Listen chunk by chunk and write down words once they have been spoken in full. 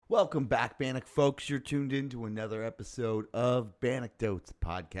Welcome back, Bannock folks. You're tuned in to another episode of Bannockdotes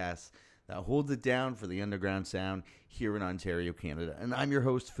podcast that holds it down for the underground sound here in Ontario, Canada. And I'm your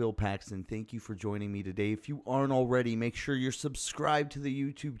host, Phil Paxton. Thank you for joining me today. If you aren't already, make sure you're subscribed to the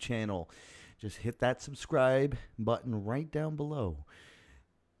YouTube channel. Just hit that subscribe button right down below.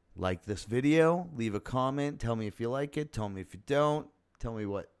 Like this video, leave a comment, tell me if you like it, tell me if you don't, tell me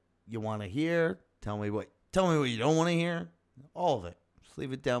what you want to hear, tell me what you don't want to hear, all of it. Just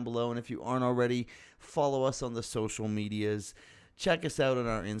leave it down below, and if you aren't already, follow us on the social medias. Check us out on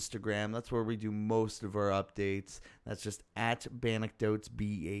our Instagram. That's where we do most of our updates. That's just at Bannockdotes,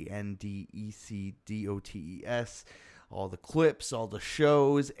 BANDECDOTES. All the clips, all the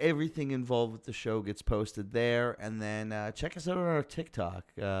shows, everything involved with the show gets posted there. And then check us out on our TikTok.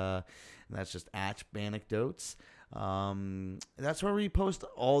 And that's just at Bannockdotes. That's where we post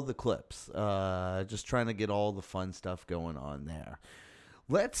all the clips. Just trying to get all the fun stuff going on there.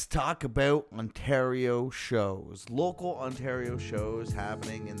 Let's talk about Ontario shows. Local Ontario shows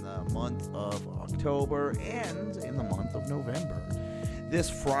happening in the month of October and in the month of November. This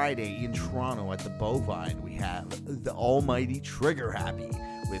Friday in Toronto at the Bovine, we have the almighty Trigger Happy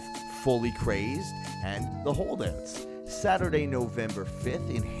with Fully Crazed and the Holdouts. Saturday, November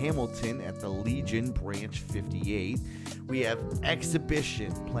 5th in Hamilton at the Legion Branch 58, we have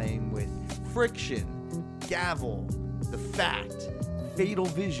Exhibition playing with Friction, Gavel, The Fact, Fatal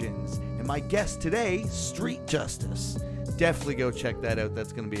Visions, and my guest today, Street Justice. Definitely go check that out.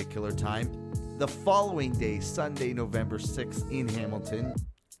 That's going to be a killer time. The following day, Sunday, November 6th in Hamilton,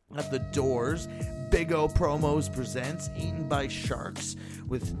 at the Doors, Big O Promos presents Eaten by Sharks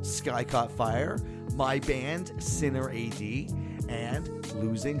with Sky Caught Fire, my band, Sinner AD, and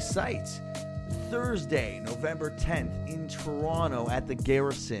Losing Sight. Thursday, November 10th in Toronto at the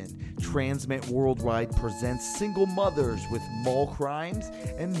Garrison, Transmit Worldwide presents Single Mothers with Mall Crimes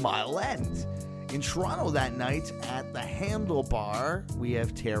and Mile End. In Toronto that night at the Handlebar, we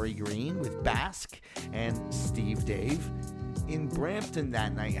have Terry Green with Basque and Steve Dave. In Brampton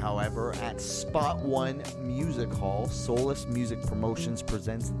that night, however, at Spot One Music Hall, Solace Music Promotions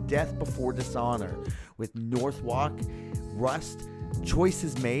presents Death Before Dishonor with Northwalk, Rust,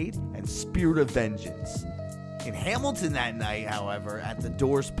 Choices Made, and Spirit of Vengeance. In Hamilton that night, however, at the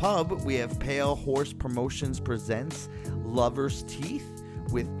Doors Pub, we have Pale Horse Promotions presents Lover's Teeth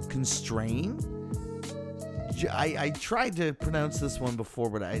with Constrain. I tried to pronounce this one before,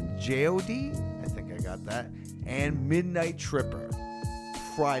 but J-O-D? I think I got that. And Midnight Tripper.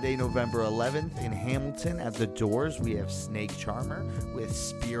 Friday, November 11th in Hamilton at the Doors, we have Snake Charmer with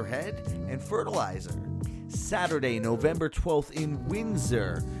Spearhead and Fertilizer. Saturday, November 12th in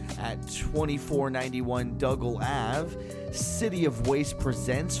Windsor at 2491 Dougal Ave, City of Waste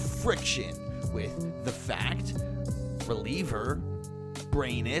presents Friction with The Fact, Reliever,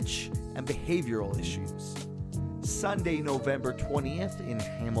 Brain Itch, and Behavioral Issues. Sunday, November 20th in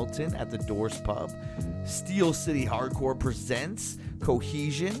Hamilton at the Doors Pub, Steel City Hardcore presents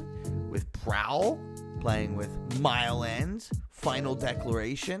Cohesion with Prowl, playing with Mile End, Final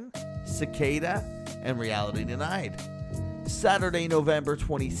Declaration, Cicada, and Reality Denied. Saturday, November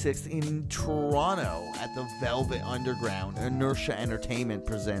 26th in Toronto at the Velvet Underground, Inertia Entertainment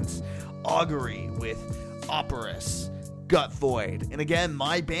presents Augury with Operus, Gut Void, and again,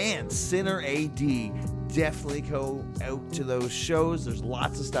 my band, Sinner AD. Definitely go out to those shows. There's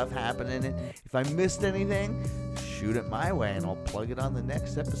lots of stuff happening. If I missed anything, shoot it my way, and I'll plug it on the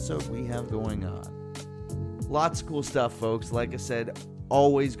next episode we have going on. Lots of cool stuff, folks. Like I said,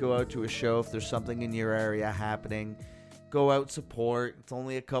 always go out to a show if there's something in your area happening. Go out, support. It's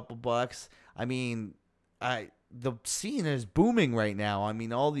only a couple bucks. I mean, the scene is booming right now. I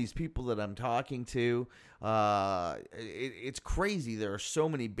mean, all these people that I'm talking to, it's crazy. There are so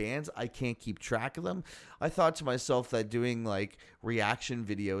many bands, I can't keep track of them. I thought to myself that doing like reaction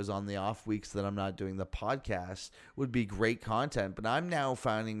videos on the off weeks that I'm not doing the podcast would be great content, but I'm now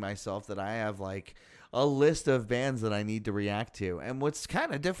finding myself that I have like a list of bands that I need to react to. And what's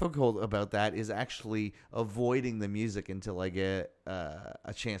kind of difficult about that is actually avoiding the music until I get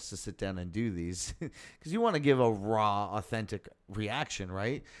a chance to sit down and do these. Because you want to give a raw, authentic reaction,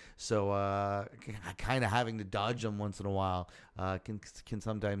 right? So kind of having to dodge them once in a while can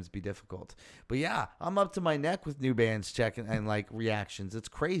sometimes be difficult. But yeah, I'm up to my neck with new bands checking and like reactions. It's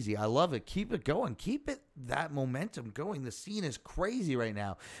crazy. I love it. Keep it going. Keep it that momentum going. The scene is crazy right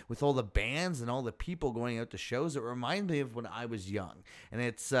now with all the bands and all the people going out to shows. It reminds me of when I was young, and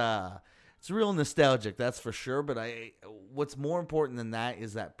it's it's real nostalgic, that's for sure. But what's more important than that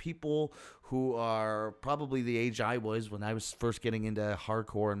is that people who are probably the age I was when I was first getting into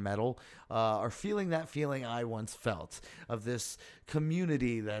hardcore and metal are feeling that feeling I once felt of this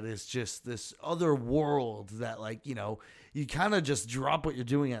community that is just this other world that, like, you know, you kind of just drop what you're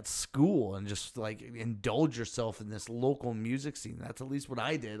doing at school and just like indulge yourself in this local music scene. That's at least what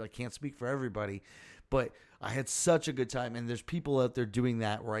I did. I can't speak for everybody, but I had such a good time, and there's people out there doing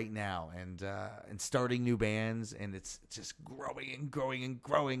that right now, and starting new bands, and it's just growing and growing and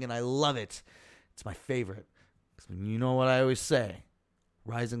growing, and I love it. It's my favorite. 'Cause you know what I always say: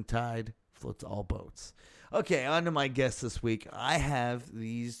 rising tide floats all boats. Okay, on to my guests this week. I have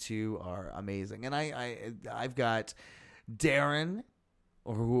these two are amazing, and I've got Darren,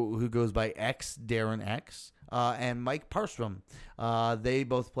 or who goes by X, Darren X, and Mike Parstrom. They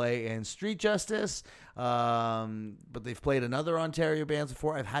both play in Street Justice, but they've played in other Ontario bands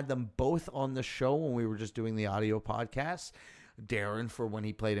before. I've had them both on the show when we were just doing the audio podcast. Darren for when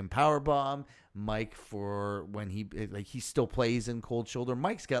he played in Powerbomb, Mike for when he still plays in Cold Shoulder.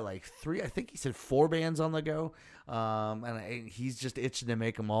 Mike's got like 3, I think he said 4 bands on the go, and he's just itching to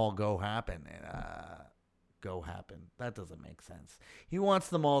make them all go happen. Go happen. That doesn't make sense. He wants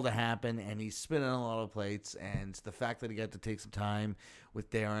them all to happen, and he's spinning a lot of plates, and the fact that he got to take some time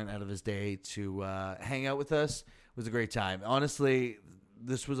with Darren out of his day to hang out with us was a great time. Honestly,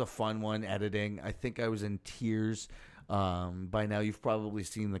 this was a fun one editing. I think I was in tears. By now you've probably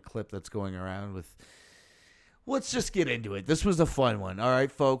seen the clip that's going around with... Let's just get into it. This was a fun one. All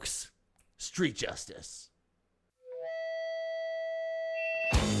right, folks. Street Justice.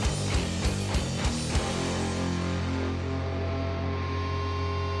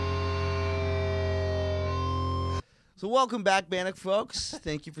 So welcome back, Bannock folks.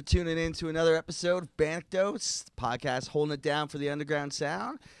 Thank you for tuning in to another episode of Bannockdotes, the podcast holding it down for the underground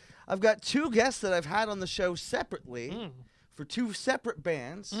sound. I've got 2 guests that I've had on the show separately for 2 separate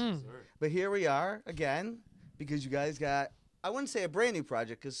bands. But here we are again because you guys got, I wouldn't say a brand new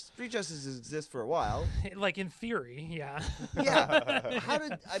project because Street Justice has existed for a while. Like in theory, yeah. Yeah.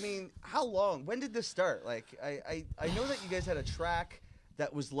 How long? When did this start? Like, I know that you guys had a track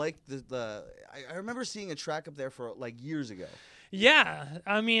that was like I remember seeing a track up there for like years ago. Yeah,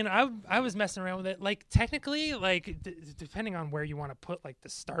 I mean, I was messing around with it. Like technically, like depending on where you want to put like the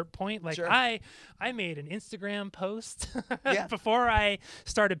start point. Like sure. I made an Instagram post Yeah. before I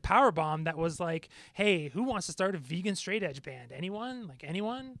started Powerbomb that was like, hey, who wants to start a vegan straight edge band? Anyone? Like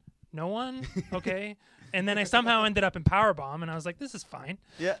anyone? No one? Okay. And then I somehow ended up in Powerbomb, and I was like, this is fine.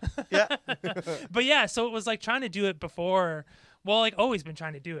 Yeah. Yeah. But yeah, so it was like trying to do it before. Well, like always been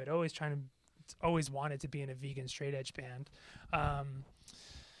trying to do it. Always wanted to be in a vegan straight edge band.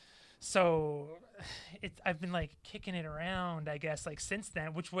 So I've been like kicking it around, I guess, like since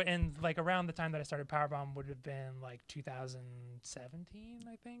then, and like around the time that I started Powerbomb would have been like 2017,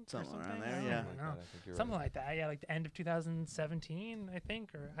 I think. Something or around something. there, I yeah. don't know. Something like that, yeah, like the end of 2017, I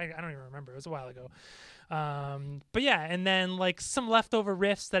think, or I don't even remember. It was a while ago. But yeah, and then like some leftover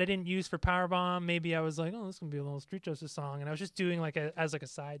riffs that I didn't use for Powerbomb. Maybe I was like, oh, this is gonna be a little Street Justice song, and I was just doing like as a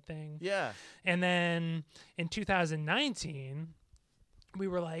side thing. Yeah. And then in 2019, we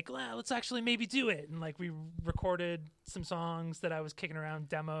were like, well, let's actually maybe do it. And like we recorded some songs that I was kicking around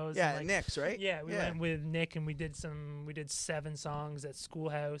demos. Yeah, and, like, Nick's, right? Yeah, we went with Nick and we did 7 songs at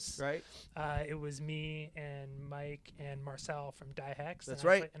Schoolhouse. Right. It was me and Mike and Marcel from Die Hex. That's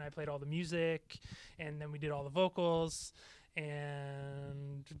right. And I played all the music, and then we did all the vocals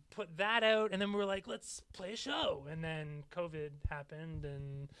and put that out, and then we were like, let's play a show. And then COVID happened,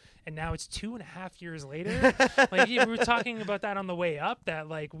 and now it's 2.5 years later. Like we were talking about that on the way up, that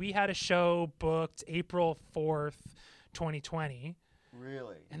like we had a show booked April 4th 2020.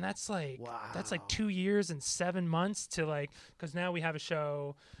 Really? And that's like Wow. that's like 2 years and 7 months to like, because now we have a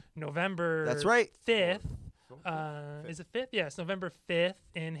show November That's right. 5th. Is it 5th? Yes, November 5th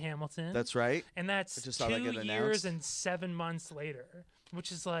in Hamilton. That's right. And that's I just saw that 2 get years announced. and 7 months later, which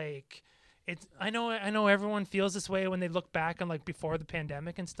is like, it's. I know everyone feels this way when they look back on like before the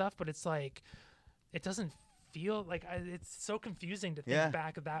pandemic and stuff, but it's like, it doesn't feel like it's so confusing to think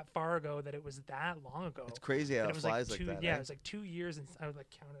back of that far ago that it was that long ago. It's crazy how That it was flies like like that. Yeah, eh? it was like 2 years, and I would like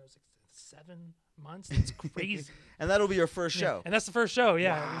count it. It was like 7 months. It's crazy. And that'll be your first show. And that's the first show.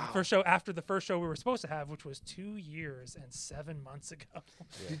 Yeah, Wow. first show after the first show we were supposed to have, which was 2 years and 7 months ago.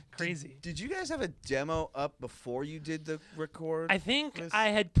 Yeah. Crazy. Did you guys have a demo up before you did the record? I think this? I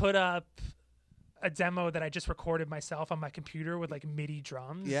had put up a demo that I just recorded myself on my computer with like MIDI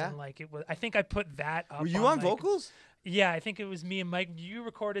drums. Yeah. And like it was, I think I put that up. Were you on like, vocals? Yeah, I think it was me and Mike. You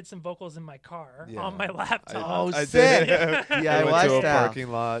recorded some vocals in my car Yeah. on my laptop. Oh, I sick. did. Yeah, I went watched to a that.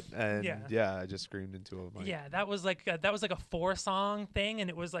 parking lot, and Yeah. I just screamed into a mic. Yeah, that was like a 4-song thing, and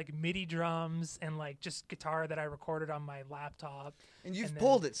it was like MIDI drums and like just guitar that I recorded on my laptop. And you've And then-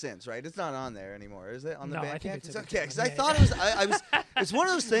 pulled it since, right? It's not on there anymore, is it? On the No, I Bandcamp? think it's a okay, different because one. I Yeah, thought yeah. it was. I was. It's one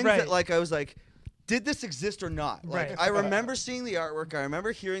of those things Right. that like I was like, did this exist or not? Like Right. I remember seeing the artwork. I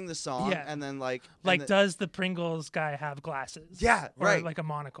remember hearing the song, Yeah. and then like Does the Pringles guy have glasses? Yeah, Or right. like a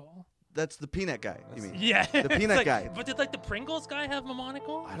monocle. that's the peanut guy. You mean? Yeah. The It's peanut like- guy. But did like the Pringles guy have a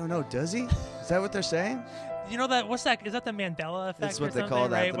monocle? I don't know. Does he? Is that what they're saying? You know that? What's that? Is that the Mandela effect? That's or what they something, call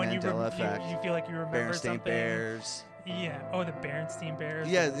that, right? the when Mandela you, effect. you feel like you remember Berenstain something. Bears. Yeah. Oh, the Berenstein Bears.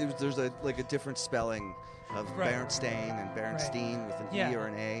 Yeah, there's a different spelling of Right. Berenstain and Berenstein with an Yeah. E or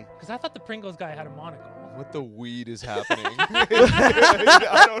an A. Because I thought the Pringles guy had a monocle. What the weed is happening?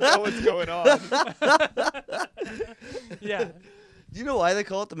 I don't know what's going on. Yeah. Do you know why they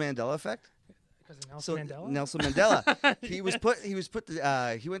call it the Mandela effect? Because of Nelson Mandela. Nelson Mandela. he was put. He was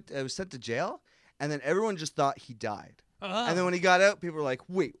sent to jail, and then everyone just thought he died. Oh. And then when he got out, people were like,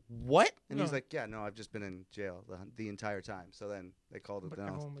 "Wait, what?" And he's Oh. like, "Yeah, no, I've just been in jail the entire time." So then they called it But the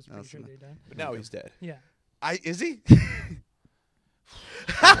everyone was pretty Nelson. sure they died. But now he's dead. Yeah. Is he?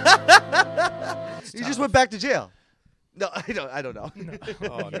 It's He just tough. went back to jail. No, I don't know. No.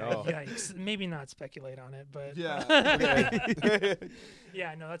 Oh, no. Yikes. Maybe not speculate on it, but Yeah.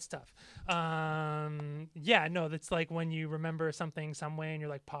 yeah, no, that's tough. Yeah, no, that's like when you remember something some way and you're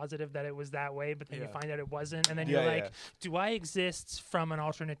like positive that it was that way, but then you Yeah. find out it wasn't, and then Yeah, you're like, yeah. do I exist from an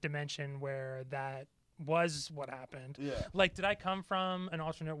alternate dimension where that was what happened? Yeah. Like, did I come from an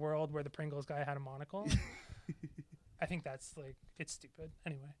alternate world where the Pringles guy had a monocle? I think that's like, it's stupid.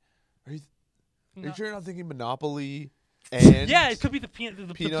 Anyway. Are you No. sure you're not thinking Monopoly? And Yeah, it could be the Planters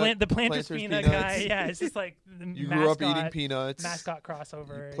Planters peanut Peanuts. guy. Yeah, it's just like the you mascot, grew up eating peanuts. mascot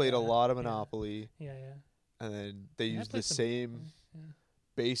crossover. You played yeah. a lot of Monopoly, Yeah, yeah. and then they Yeah, I used played the some same Monopoly, yeah.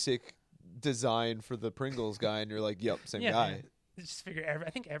 basic design for the Pringles guy, and you're like, "Yep, same Yeah, guy." yeah. Just figure. I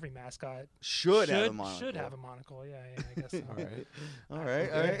think every mascot Should have a monocle. should have a monocle. Yeah, yeah, I guess so. All right. All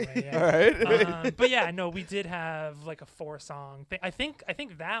right, all Okay, right. anyway, yeah. All right. But yeah, no, we did have like a 4-song thing. I think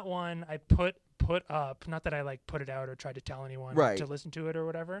that one I put up. Not that I like put it out or tried to tell anyone Right. to listen to it or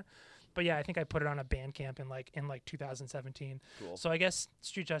whatever. But yeah, I think I put it on a Bandcamp in like 2017. Cool. So I guess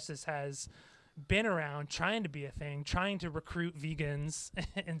Street Justice has been around trying to be a thing, trying to recruit vegans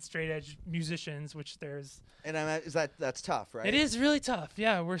and straight edge musicians, which there's And that's tough, right? it is really tough.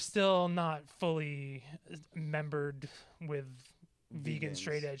 Yeah, we're still not fully membered with vegan Vegans,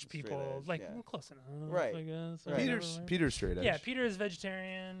 straight edge straight people. edge, like yeah. well, close enough, Right. I guess. Right. Peter's straight edge. Yeah, Peter is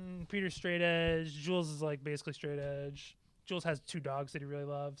vegetarian. Peter's straight edge. Jules is like basically straight edge. Jules has 2 dogs that he really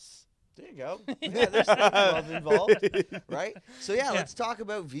loves. There you go. Yeah, there's love involved, right? So Yeah. let's talk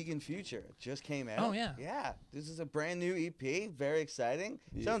about Vegan Future. It just came out. Oh, yeah. Yeah, this is a brand new EP. Very exciting.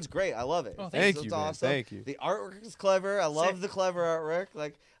 Yeah. Sounds great. I love it. Oh, Thank It's you, man. awesome. Thank you. The artwork is clever. I love Sick. the clever artwork.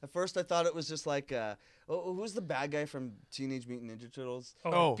 Like at first, I thought it was just like, who's the bad guy from Teenage Mutant Ninja Turtles?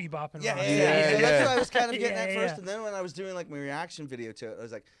 Oh, Oh. Bebop and Yeah, Rocksteady. yeah, yeah. Yeah, So yeah. that's what I was kind of getting Yeah, at yeah. first, and then when I was doing like my reaction video to it, I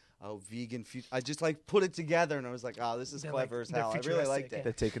was like, oh, Vegan Future. I just like put it together, and I was like, oh, this is They're, clever like, as they're hell. I really futuristic, liked yeah. it.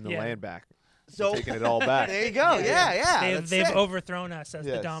 They're taking the Yeah. land back. So Taking it all back. there you go. Yeah. They've that's sick. overthrown us as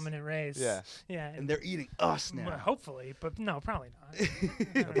the Yes. dominant race. Yeah. Yeah. And they're eating us well, now. hopefully, but no, probably not.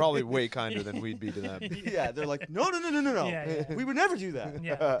 They're probably way kinder than we'd be to them. Yeah, they're like, no. Yeah, yeah. We would never do that.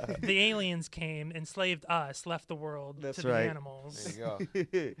 Yeah. The aliens came, enslaved us, left the world That's to right. the animals. There you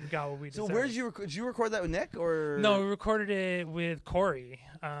go. We got what we So deserved. where did you record that with Nick or No, we recorded it with Corey,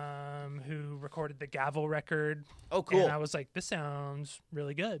 who recorded the Gavel record. Oh, cool. And I was like, this sounds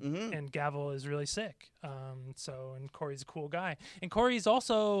really good. Mhm. And Gavel is really sick. And Corey's a cool guy. And Corey's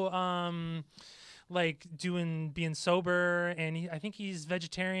also like being sober, and I think he's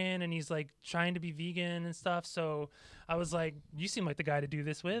vegetarian, and he's like trying to be vegan and stuff. So I was like, you seem like the guy to do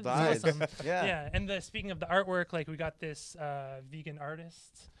this with. It's Vibes. awesome. Yeah. Yeah. And speaking of the artwork, like we got this vegan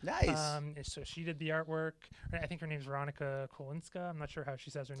artist. Nice. And so she did the artwork. I think her name's Veronica Kolinska. I'm not sure how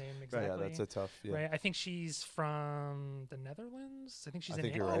she says her name exactly. Yeah, that's a tough. Yeah. Right. I think she's from the Netherlands. I think she's I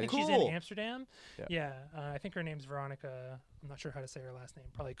think in. you're I right. think Oh, she's cool. in Amsterdam. Yeah. Yeah. I think her name's Veronica. I'm not sure how to say her last name.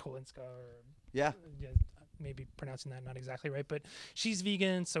 Probably Kolinska or Yeah. yeah, maybe pronouncing that not exactly right, but she's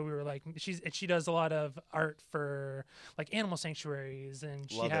vegan, so we were like, she does a lot of art for like animal sanctuaries, and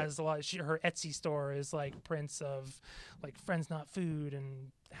she Love it. has a lot. Her Etsy store is like prints of like Friends Not Food and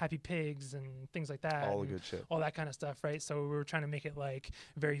Happy Pigs and things like that. All the and good shit. all that kind of stuff, right? So we were trying to make it like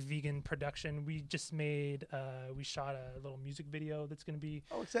very vegan production. We just made, we shot a little music video that's going to be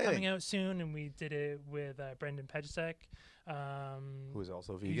Oh, exciting. coming out soon, and we did it with Brendan Pejcek. Who is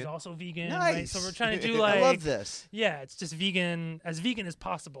also He's vegan. also vegan, Nice. right? So we're trying to do I like, love this. yeah, it's just vegan as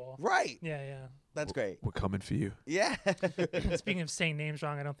possible. Right. Yeah, That's great. We're coming for you. Yeah. yeah. Speaking of saying names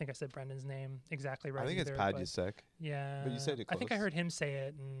wrong, I don't think I said Brendan's name exactly right. I think either, it's but Padusek. yeah, but you said it I think I close. heard him say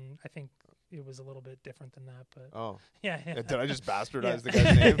it, and I think it was a little bit different than that. But Oh, yeah. did I just bastardize Yeah. the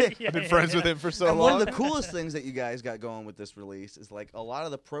guy's name? Yeah, I've been yeah, friends yeah. with him for so And long. one of the coolest things that you guys got going with this release is like a lot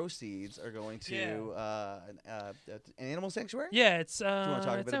of the proceeds are going to an animal sanctuary. Yeah, it's wanna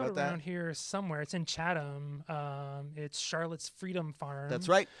talk a it's bit out about that? around here somewhere. It's in Chatham. It's Charlotte's Freedom Farm. That's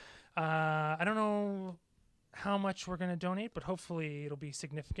right. I don't know how much we're going to donate, but hopefully it'll be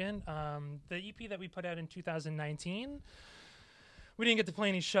significant. The EP that we put out in 2019, we didn't get to play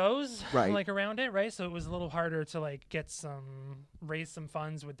any shows Right. like around it, right? So it was a little harder to like raise some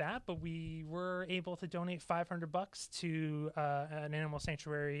funds with that, but we were able to donate $500 to an animal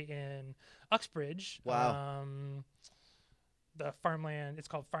sanctuary in Uxbridge. Wow. The farmland, it's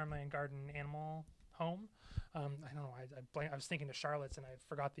called Farmland Garden Animal Home. I don't know. I was thinking of Charlotte's and I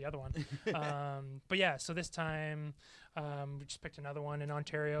forgot the other one. But yeah, so this time we just picked another one in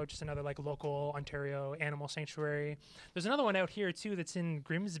Ontario, just another like local Ontario animal sanctuary. There's another one out here too that's in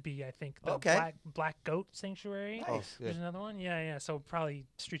Grimsby, I think. The Okay. Black Goat Sanctuary. Oh, Nice. yeah. There's another one. Yeah. So probably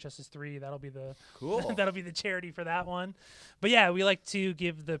Street Justice 3. That'll be the Cool. that'll be the charity for that one. But yeah, we like to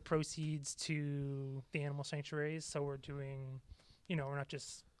give the proceeds to the animal sanctuaries. So we're doing, we're not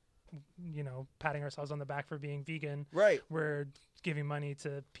just patting ourselves on the back for being vegan. Right. We're giving money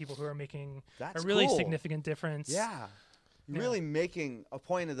to people who are making That's a really cool. significant difference. Yeah. You're Yeah. really making a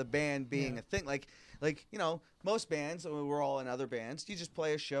point of the band being Yeah. a thing. Like most bands, we're all in other bands. You just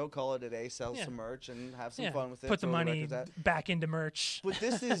play a show, call it a day, sell Yeah. some merch, and have some Yeah. fun with it. Put the throw money records out. back into merch. But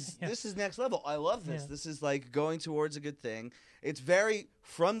this is Yeah. this is next level. I love this. Yeah. This is like going towards a good thing. It's very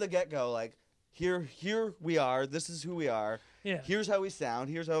from the get go. Like here we are. This is who we are. Yeah. Here's how we sound.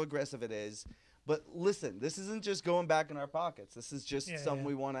 Here's how aggressive it is. But listen, this isn't just going back in our pockets. This is just Yeah, something yeah.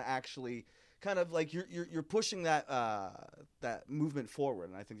 we want to actually kind of like you're pushing that that movement forward,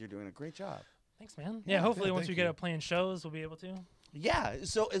 and I think you're doing a great job. Thanks, man. Yeah, Yeah, hopefully yeah, once thank we get you. out playing shows, we'll be able to. Yeah.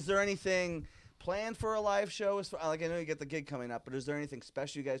 So, is there anything planned for a live show? Like I know you get the gig coming up, but is there anything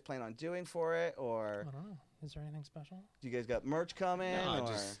special you guys plan on doing for it, I or don't know. Is there anything special? do you guys got merch coming? No, or?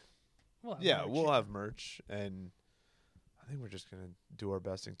 just- We'll have Yeah, merch, we'll have merch, and I think we're just gonna do our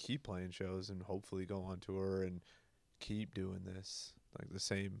best and keep playing shows, and hopefully go on tour and keep doing this like the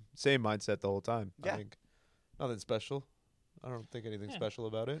same mindset the whole time. Yeah. I think nothing special. I don't think anything Yeah. special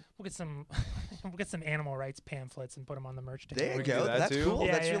about it. We'll get some we'll get some animal rights pamphlets and put them on the merch table. There you We can do go. that That's too. cool.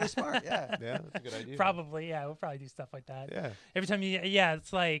 Yeah, That's yeah. really smart. Yeah. Yeah, that's a good idea. Probably, yeah. We'll probably do stuff like that. Yeah. Every time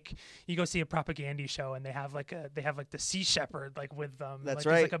it's like you go see a propaganda show and they have like the Sea Shepherd like with them. That's like,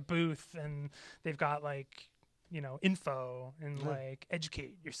 right. There's like a booth and they've got like info and Yeah. like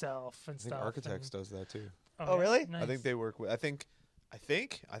educate yourself and I think stuff. Architects and- does that too. Oh, really? Nice. I think they work with. I think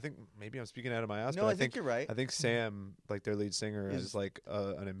maybe I'm speaking out of my ass, No, but I think you're right. I think Sam, like their lead singer, Is- is like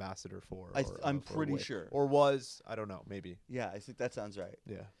an ambassador for. I'm for pretty Wa- sure. Or was. I don't know. Maybe. Yeah, I think that sounds right.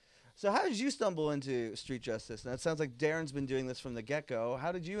 Yeah. So, how did you stumble into Street Justice? Now, it sounds like Darren's been doing this from the get go.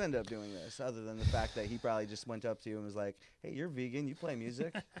 How did you end up doing this, other than the fact that he probably just went up to you and was like, "Hey, you're vegan. You play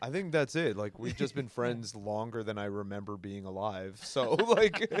music." I think that's it. Like we've just been friends longer than I remember being alive. So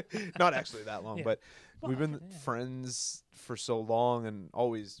like, not actually that long, Yeah. but we've Well, been yeah. friends for so long, and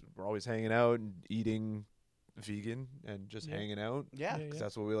we're always hanging out and eating vegan and just Yeah. hanging out. Yeah. Yeah. 'Cause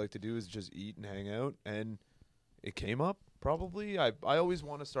that's what we like to do, is just eat and hang out. And it came up probably. I always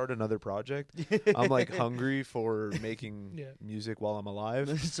want to start another project. I'm like hungry for making Yeah. music while I'm alive,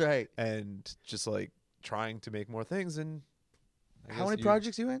 That's right. and just like trying to make more things. And I How guess many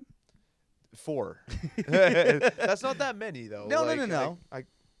projects you in? 4. That's not that many though. No, Like, no. I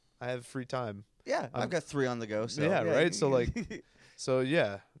have free time. Yeah, I've I'm- got 3 on the go. So Yeah, right? So, like- So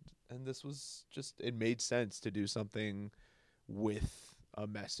yeah, and this was just, it made sense to do something with a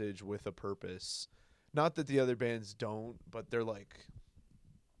message, with a purpose. Not that the other bands don't, but they're like,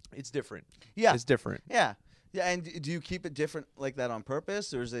 it's different. yeah, It's different. yeah. And do you keep it different like that on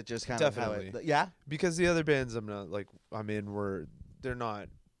purpose, or is it just kind of how it? Definitely. Yeah. Because the other bands they're not,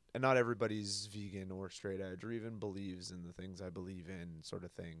 and not everybody's vegan or straight edge or even believes in the things I believe in, sort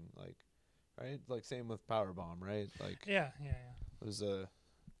of thing. Like, right? Like same with Powerbomb, right? Like Yeah. there's a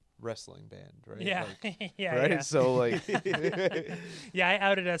wrestling band, right? Yeah, Like, yeah, right. yeah. So like, Yeah, I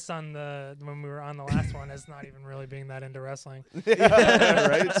outed us on when we were on the last one as not even really being that into wrestling. yeah,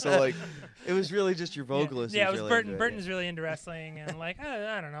 right. So like, It was really just your vocalist. Yeah, who's it was really Burton. into it, Burton's really into wrestling, and like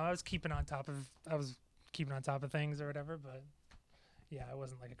I don't know, I was keeping on top of things or whatever, but yeah, I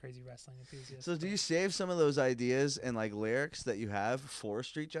wasn't like a crazy wrestling enthusiast. So do but- you save some of those ideas and like lyrics that you have for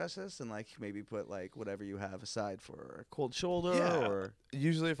Street Justice and like maybe put like whatever you have aside for Cold Shoulder Yeah. or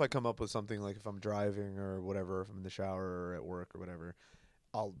usually if I come up with something, like if I'm driving or whatever, if I'm in the shower or at work or whatever,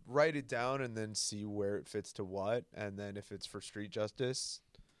 I'll write it down and then see where it fits to what, and then if it's for Street Justice,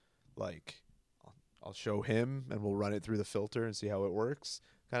 like I'll show him and we'll run it through the filter and see how it works,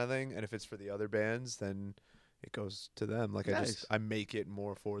 kind of thing. And if it's for the other bands, then it goes to them. Like Nice. I make it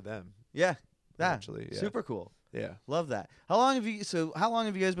more for them. yeah, that Actually, yeah. super cool. Yeah. Love that. How long have you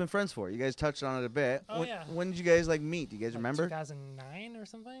guys been friends for? You guys touched on it a bit. Oh, yeah. When did you guys like meet? Do you guys like remember? 2009 or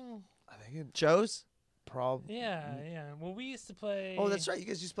something? I think it Shows? probably. Yeah, yeah. Well, we used to play. Oh, that's right. You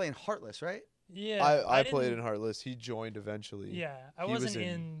guys used to play in Heartless, right? Yeah, I played didn't- in Heartless. He joined eventually. Yeah, I He was wasn't in-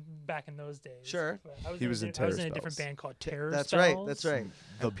 in back in those days. Sure. but I was He was in I was Terror in a different Spells. band called Terror That's right. Spells. That's right.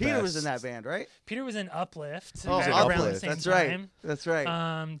 The And Peter was in best. that band, right? Peter was in Uplift. Oh, was in around the Uplift. same That's right. time. That's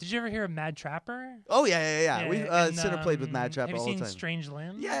right. Did you ever hear of Mad Trapper? Oh yeah. We and, Sinner played with Mad Trapper Have you all seen the time. Strange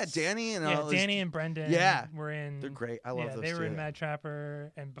Limbs? Yeah, Danny and Yeah, all those- Danny and Brendan. Yeah. were in. They're great. I love yeah, those they were two. in Mad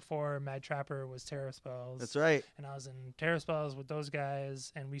Trapper, and before Mad Trapper was Terror Spells. That's right. And I was in Terror Spells with those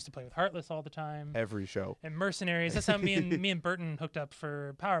guys, and we used to play with Heartless all the time. Every show. And Mercenaries. That's how me and Burton hooked up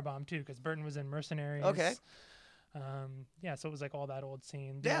for Powerbomb too, because Burton was in Mercenaries. Okay. Yeah, so it was like all that old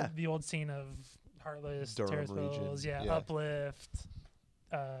scene. Yeah. The old scene of Heartless, Durham Terror region, Spells, yeah, yeah. Uplift,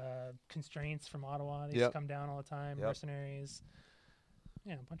 Constraints from Ottawa. They used Yep. to come down all the time. Yep. Mercenaries.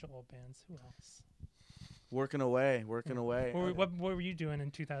 Yeah, a bunch of old bands. Who else? Working away. What were you doing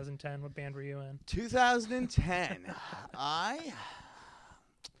in 2010? What band were you in? 2010. I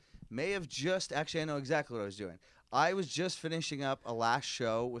may have just actually I know exactly what I was doing. I was just finishing up a last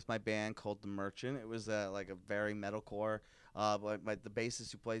show with my band called The Merchant. It was like a very metalcore. But the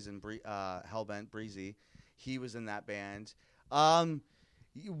bassist who plays in Hellbent, Breezy, he was in that band.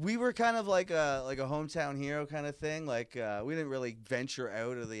 We were kind of like a hometown hero kind of thing. Like we didn't really venture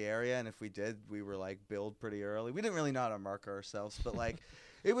out of the area, and if we did, we were like billed pretty early. We didn't really know how to market ourselves, but like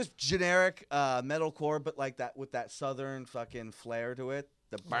it was generic metalcore, but like that with that southern fucking flair to it.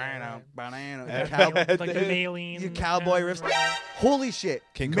 The Yeah. banana, Like the Maylene. you cowboy riffs. Holy shit!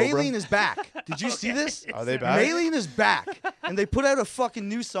 King Cobra? Maylene is back. Did you see this? Are they back? Maylene is back, and they put out a fucking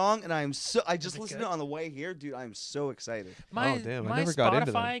new song, and I just it listened good? to it on the way here, dude. I'm so excited. My, Oh, damn, I my never got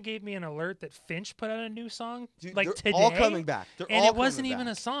into them. Spotify gave me an alert that Finch put out a new song Dude, like they're today. all coming back. They're And all it wasn't coming even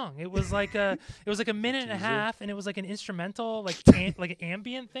back. a song. It was like a minute and a teaser? half, and it was like an instrumental, like like an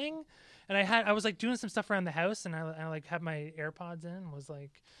ambient thing. And I was like doing some stuff around the house, and I like had my AirPods in. And was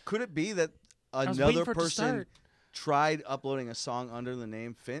like, Could it be that was waiting another for it to person start. tried uploading a song under the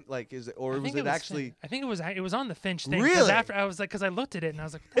name Finn? Like, is it, or I was think it was actually? Fin- I think it was on the Finch thing. 'cause Really? After I was like, because I looked at it and I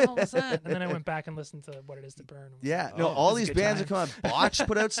was like, what the hell was that? And then I went back and listened to What It Is to Burn. and was Yeah, like, no. oh, All this is these a good bands time. that come out. Botch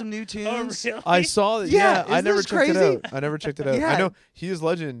put out some new Oh, tunes. really? I saw that. Yeah, I isn't never this checked it crazy? out. I never checked it out. Yeah. I know He Is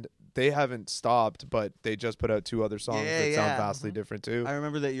Legend. They haven't stopped, but they just put out 2 other songs Yeah, that yeah. sound vastly Mhm. different too. I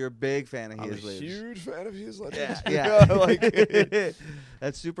remember that you're a big fan of I'm a He Is Legend. huge fan of He Is Legend. Yeah, I like it.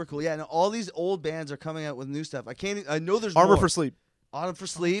 That's super cool. Yeah, no, all these old bands are coming out with new stuff. I know there's Armor more. for Sleep. Autumn for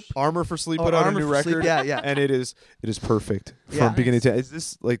Sleep. Armor for Sleep Oh, put out a Armor new for Sleep, record. yeah, yeah. And it is perfect Yeah. from beginning to end. Is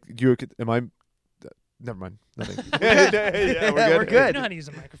this like you? Am I? Never mind. Nothing. Yeah, we're You good. know how to use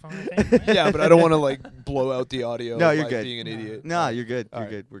a microphone, I think. right? Yeah, but I don't want to like blow out the audio. No, you're by good. Being an No. idiot. No, you're good. All You're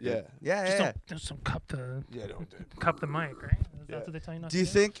right. good. We're Yeah. good. Yeah, Just yeah. don't cup the Yeah, don't do it. cup the mic, right? Yeah. That's what they tell you not Do you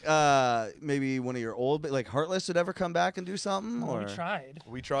to think maybe one of your old, like Heartless, would ever come back and do something? Well, Or we tried.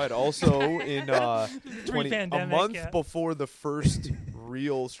 We tried also in a Pre-pandemic, month yeah. before the first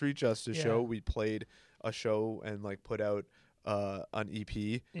real Street Justice Yeah. show. We played a show and like put out an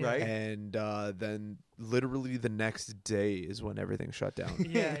EP, Yeah. Right. and then literally the next day is when everything shut down.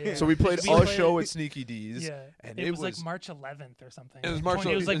 Yeah, yeah. So we played We a played- show at Sneaky D's. Yeah, and it it was like was- March 11th or something. It was Like March.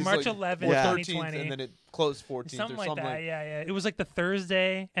 20 It was like March like 11th, Yeah. 2020. and then it closed 14th Something or like something. that. Yeah. It was like the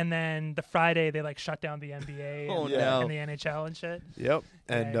Thursday, and then the Friday they like shut down the NBA Oh, and, no. and the NHL and shit. Yep.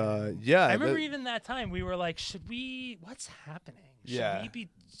 And Yeah, yeah, I remember that- even that time we were like, what's happening? Should Yeah. we be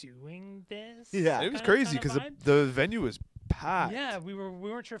doing this? Yeah. it was Kinda- crazy kinda because vibe? the venue was packed. Yeah, we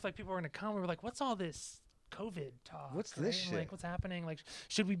weren't sure if like people were gonna come. We were like, what's all this COVID talk? What's right? this And, shit? Like, what's happening? Like,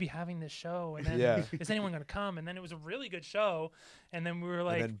 should we be having this show? And then Yeah. is anyone gonna come? And then it was a really good show. And then we were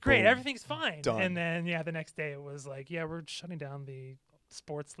like, then great, boom, everything's fine. done. And then the next day it was like, yeah, we're shutting down the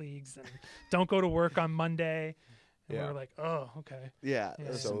sports leagues and don't go to work on Monday. And Yeah. we were like, oh, okay. Yeah, Yeah.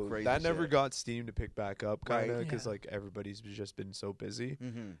 that's some So crazy that never shit. got steam to pick back up, kind of, Right. because Yeah. like everybody's just been so busy,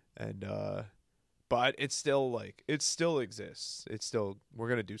 Mhm. and but it's still like it still exists. It's still we're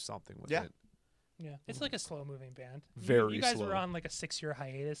gonna do something with Yeah. it. Yeah, it's like a slow moving band. Very you guys slow. were on like a 6-year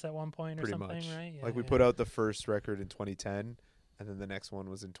hiatus at one point or Pretty something, much. right? Yeah, Like we yeah. put out the first record in 2010, and then the next one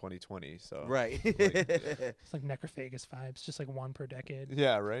was in 2020. So Right. It's like Necrophagus vibes, just like one per decade.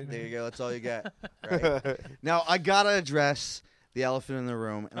 yeah, right. There you go. That's all you get. Right. Now I gotta address the elephant in the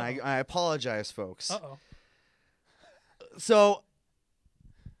room, and Uh-oh. I apologize, folks. Uh-oh. So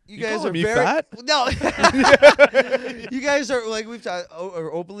you You guys calling are me very fat? no. You guys are like we've talked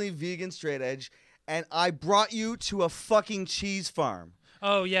are openly vegan, straight edge, and I brought you to a fucking cheese farm.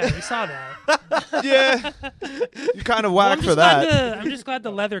 Oh, yeah, we saw that. Yeah, you kind of Well, whack for that. I'm just glad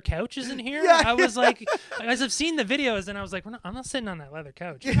the leather couch isn't here. Yeah. I was like, as I've seen the videos, and I was like, I'm not sitting on that leather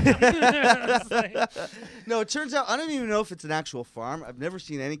couch. It's like- No, it turns out I don't even know if it's an actual farm. I've never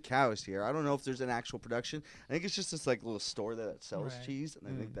seen any cows here. I don't know if there's an actual production. I think it's just this like little store that sells Right. cheese,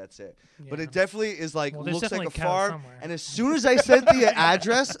 and I think that's it. yeah. But it definitely is like Well, there's looks like a definitely cows farm. somewhere. And as soon as I sent the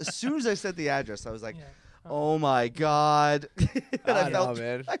address, I was like, Yeah. "Oh my god!" And I know, felt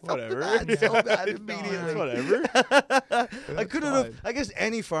man. I felt Whatever. bad, so bad It's immediately. Whatever. I That's could have. fine. I guess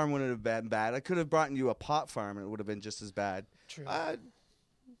any farm wouldn't have been bad. I could have brought you a pot farm, and it would have been just as bad. True.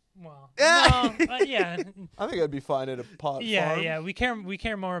 Well, Yeah. no, yeah, I think I'd be fine at a pot farm. yeah. We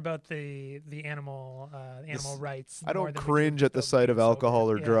care more about the animal rights. I more don't than we do cringe at the about sight of being alcohol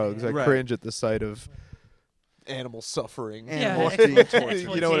sober. or Yeah, drugs. yeah, I Right. cringe at the sight of animal suffering. And yeah, animals ex- being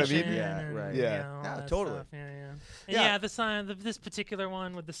tortured. You know what I mean? exploitation Yeah, and, right. you Yeah. know, all Yeah, that totally. stuff. Yeah, yeah. And Yeah. yeah, the sign, this particular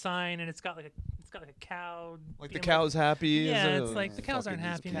one with the sign, and it's got like a cow. Like the being cow's happy. Yeah, is it's it? like the cows Fucking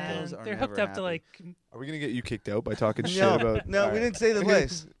aren't these happy, people. man. Cows are They're never hooked up happy. to like. Are we gonna get you kicked out by talking shit No, about? no, we Alright. didn't say the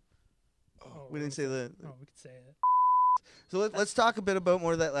place. Oh, We didn't say the. Oh, we could say it. So let's talk a bit about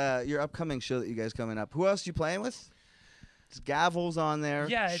more of that your upcoming show that you guys coming up. Who else you playing with? It's Gavel's on there.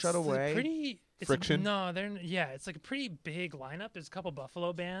 Yeah, it's Shut Away. pretty. It's Friction? No, they're it's like a pretty big lineup. There's a couple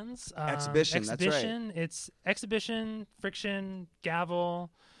Buffalo bands. Exhibition, that's right. Exhibition. It's Exhibition, Friction, Gavel.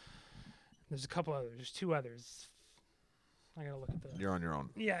 There's a couple others. There's two others. I gotta look at the. You're on your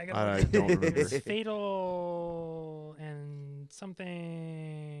own. Yeah, I I gotta. don't remember. It's Fatal and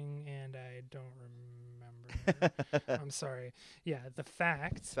something, and I don't remember. I'm sorry. Yeah, the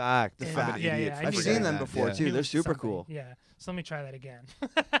fact. Fact. The I'm fact. an Yeah, idiot yeah, for I I've knew seen forgetting them that. before Yeah. too. Knew They're it super something. cool. Yeah. So let me try that again.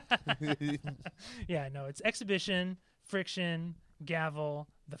 Yeah, no, it's Exhibition, Friction, Gavel,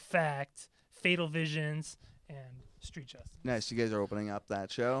 The Fact, Fatal Visions, and Street Justice. Nice. You guys are opening up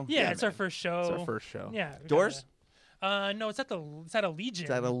that show. Yeah, it's our man. first show. It's our first show. Yeah. we got Doors? No, it's at a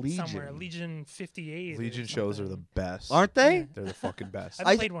Legion. at a somewhere. Legion. Legion 58. or Legion shows are the something. best. Aren't they? Yeah. They're the fucking best. I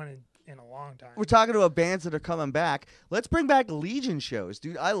haven't I- played one in a long time. We're talking about bands that are coming back. Let's bring back Legion shows,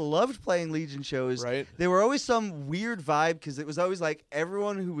 dude. I loved playing Legion shows. Right? They were always some weird vibe because it was always like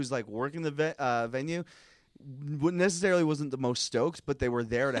everyone who was like working the venue necessarily wasn't the most stoked, but they were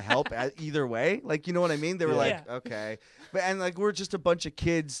there to help either way. Like, you know what I mean? They were Yeah. like, Yeah. okay. But and like we're just a bunch of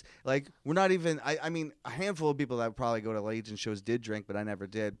kids. Like we're not even. I mean, a handful of people that would probably go to Legion shows did drink, but I never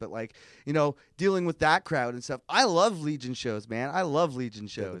did. But like, you know, dealing with that crowd and stuff. I love Legion shows, man. I love Legion They're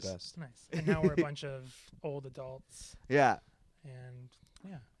shows. the best. Nice. And now we're a bunch of old adults, Yeah. and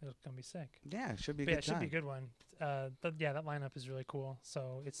yeah, it's gonna be sick. Yeah, it should be a But yeah, good it should be a time. good one. But yeah, that lineup is really cool.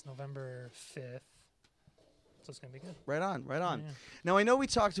 So it's November 5th. So it's gonna be good. Right on, right on. Yeah. Now I know we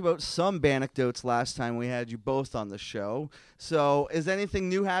talked about some Banecdotes last time we had you both on the show. So has anything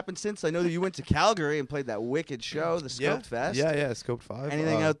new happened since? I know that you went to Calgary and played that wicked show, the Scoped Fest. Yeah, Scoped 5.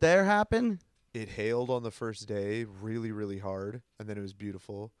 Anything out there happen? It hailed on the first day really, really hard, and then it was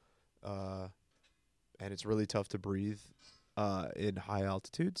beautiful. And it's really tough to breathe in high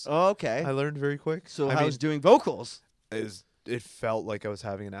altitudes. Oh, okay. I learned very quick. So I how's mean, doing vocals? it felt like I was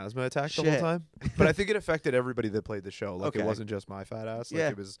having an asthma attack the Shit. whole time. But I think it affected everybody that played the show. Like Okay. it wasn't just my fat ass. Like Yeah.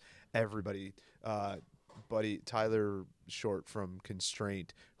 it was everybody. Buddy Tyler Short from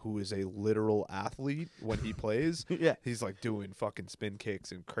Constraint, who is a literal athlete when he plays. Yeah. He's like doing fucking spin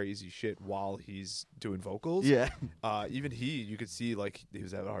kicks and crazy shit while he's doing vocals. Yeah. Even you could see like he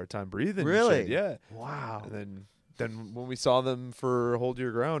was having a hard time breathing. and Really? shit. Yeah. Wow. And then when we saw them for Hold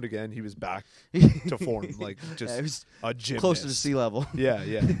Your Ground again, he was back to form, like just Yeah, it was a gymnast. closer to sea level. Yeah,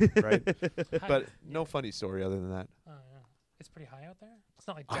 right. Hi- But no funny story other than that. Oh, yeah. It's pretty high out there. It's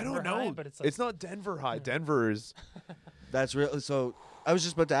not like I Denver don't know, high, but it's like it's not Denver high. Yeah. Denver is That's real. So I was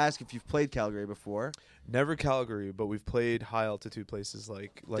just about to ask if you've played Calgary before. never Calgary, but we've played high altitude places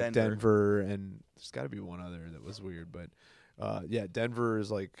like Denver. Denver and there's got to be one other that was weird, but yeah, Denver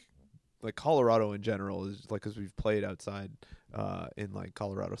is like Colorado in general is like, because we've played outside in like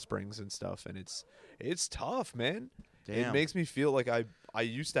Colorado Springs and stuff, and it's tough, man. It Damn. makes me feel like I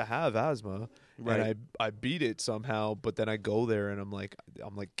used to have asthma, Right. and I beat it somehow, but then I go there and I'm like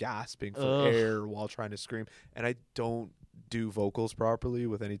gasping for Ugh. air while trying to scream, and I don't do vocals properly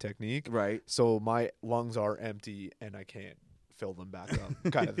with any technique, Right. so my lungs are empty and I can't fill them back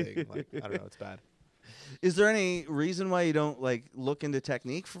up, kind of thing. Like, I don't know, it's bad. Is there any reason why you don't like look into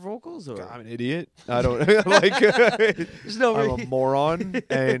technique for vocals, or I'm an idiot. I don't like. there's no I'm a reason? moron,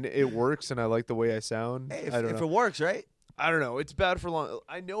 and it works, and I like the way I sound. Hey, I don't if know. it works, right? I don't know. It's bad for long.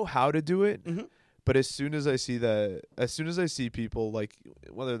 I know how to do it, Mhm. but as soon as I see people, like,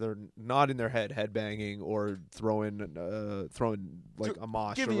 whether they're not in their head banging or throwing like a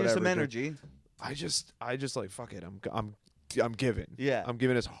mosh or Giving whatever, you some energy. I just like, fuck it. I'm giving. Yeah. I'm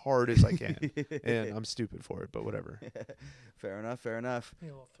giving as hard as I can, and I'm stupid for it, but whatever. Fair enough. Fair enough. Need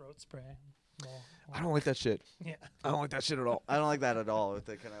a little throat spray. I don't like that shit. Yeah. I don't like that shit at all. I don't like that at all. If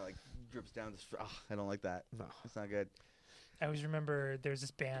it kind of like drips down. I don't like that. No. It's not good. I always remember there's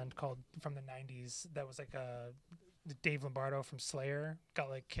this band called from the 90s that was like Dave Lombardo from Slayer got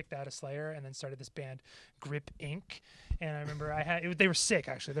like kicked out of Slayer and then started this band Grip Inc. And I remember they were sick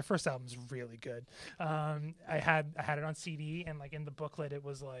actually. Their first album was really good. I had it on CD, and like in the booklet it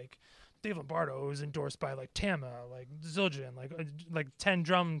was like Dave Lombardo was endorsed by like Tama, like Zildjian, like 10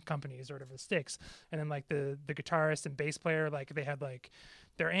 drum companies or whatever, Styx, and then like the guitarist and bass player, like they had like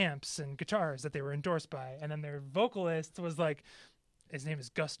their amps and guitars that they were endorsed by, and then their vocalist was like, his name is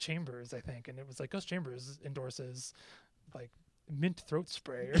Gus Chambers, I think, and it was like Gus Chambers endorses like mint throat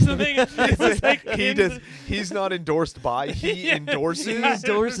spray or something. It was like He's not endorsed by. He Yeah. endorses. He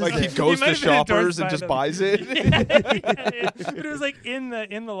endorses like it. he goes He might to have been Shoppers endorsed and by just them. buys it. Yeah. But it was like in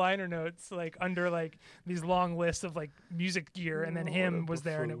the liner notes, like under like these long lists of like music gear, and then Oh, him what a was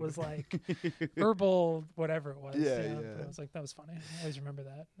there, and it was buffoon. like herbal whatever it was. Yeah, But yeah. I was like, that was funny. I always remember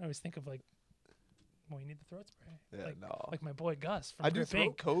that. I always think of like, well, you need the throat spray. Yeah, like, no. like my boy Gus from I do Grip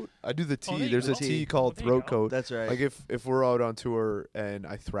throat Inc. coat. I do the Oh, there tea. you There's go. a tea Tea. called There you throat go. coat. That's right. Like if we're out on tour and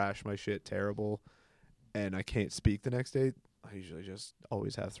I thrash my shit terrible, and I can't speak the next day, I usually just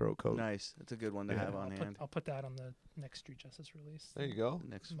always have throat coat. Nice. That's a good one to Yeah. have on hand. I'll put that on the next Street Justice release. There you go.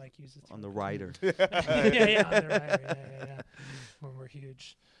 Next Mike uses on the throat coat. rider. yeah, on the rider. Yeah. When we're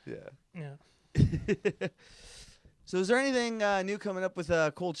huge. Yeah. Yeah. So is there anything new coming up with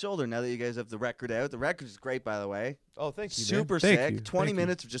Cold Shoulder now that you guys have the record out? The record is great, by the way. Oh, thank you. Super man. Thank sick. you. 20 Thank you.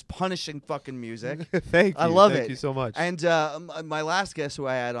 minutes of just punishing fucking music. Thank you. I love Thank it. you so much. And my last guest who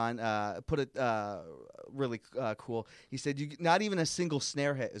I had on put it really cool. He said not even a single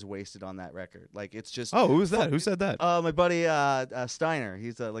snare hit is wasted on that record. Like it's just Oh, who's that? Who said that? my buddy Steiner.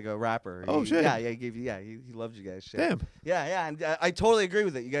 He's like a rapper. Oh, shit. Yeah, he gave you. Yeah, he loves you guys. Shit. Damn. Yeah, and I totally agree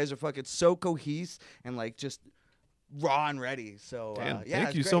with it. You guys are fucking so cohesive and like just raw and ready. So Damn. yeah, Thank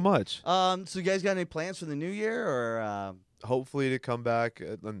it's you great. so much. So you guys got any plans for the new year or? Hopefully to come back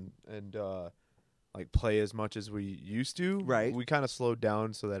and like play as much as we used to. Right. We kind of slowed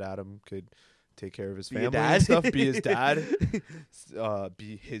down so that Adam could take care of his Be a family dad? and stuff. Be his dad.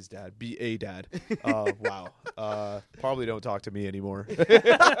 Be his dad. Be a dad. Wow. Probably don't talk to me anymore. He's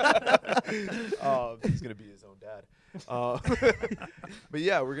gonna be his own dad. But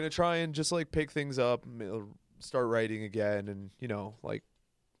yeah, we're gonna try and just like pick things up, start writing again, and like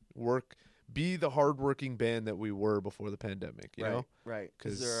be the hardworking band that we were before the pandemic. You know, right.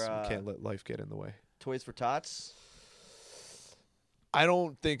 because Is there we can't let life get in the way. Toys for Tots? I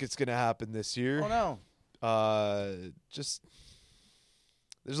don't think it's gonna happen this year. Oh no. Just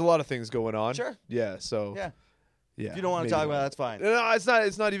there's a lot of things going on. Sure. Yeah. So. Yeah. Yeah. If you don't want to maybe talk about it, not. that's fine. No,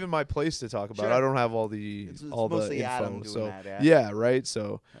 it's not even my place to talk about. Sure. I don't have all the It's all the mostly info. Adam doing So that, yeah, right.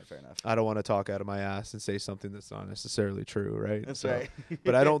 So Right, fair enough. I don't want to talk out of my ass and say something that's not necessarily true, right? That's So- right.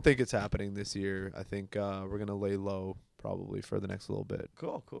 But I don't think it's happening this year. I think we're gonna lay low probably for the next little bit.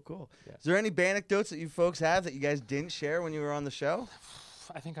 Cool. Yeah. Is there any anecdotes that you folks have that you guys didn't share when you were on the show?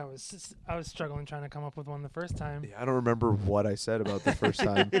 I think I was struggling trying to come up with one the first time. Yeah, I don't remember what I said about the first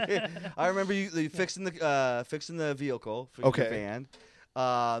time. I remember you fixing the vehicle for your Okay. van.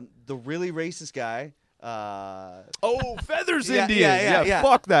 The really racist guy. Oh, Feathers Yeah, Indian. yeah.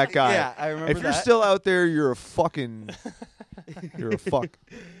 Fuck that guy. Yeah, I remember If you're that. still out there, you're a fucking. You're a fuck.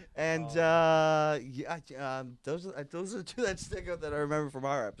 And those are the two that stick out that I remember from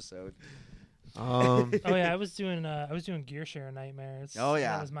our episode. Oh yeah, I was doing Gear Share Nightmares. Oh,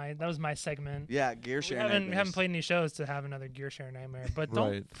 yeah. that was my segment. Yeah, Gear We Share. haven't played any shows to have another Gear Share Nightmare, but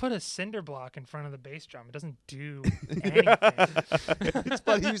don't Right. put a cinder block in front of the bass drum. It doesn't do anything. It's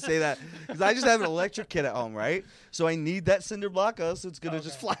funny you say that because I just have an electric kit at home, right? So I need that cinder block, so it's gonna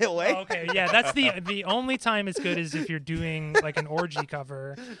just fly away. Oh, okay, yeah, that's the only time it's good is if you're doing like an orgy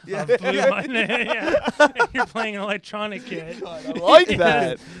cover Yeah. of Blue Monday. Yeah. And you're playing an electronic kit. I like Yeah.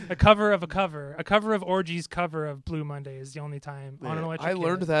 that. A cover of Orgy's cover of Blue Monday is the only time on an Yeah. electric I kit.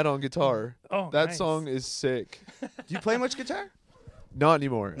 learned that on guitar. Oh, That nice. song is sick. Do you play much guitar? Not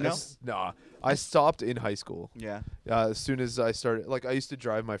anymore. No? Nah. I stopped in high school. Yeah. As soon as I started, like, I used to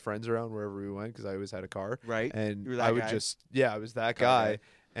drive my friends around wherever we went because I always had a car. Right. And You were that I would guy? I was that Car guy. guy.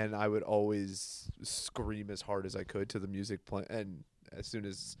 And I would always scream as hard as I could to the music play. And as soon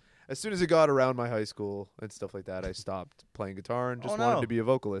as it got around my high school and stuff like that, I stopped playing guitar and just Oh, wanted no. to be a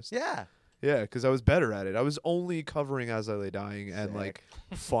vocalist. Yeah. Yeah, because I was better at it. I was only covering As I Lay Dying and like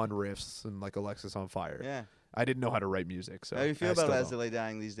Sick. fun riffs and like Alexis on Fire. Yeah. I didn't know how to write music. So How do you feel I about still As They don't. Lay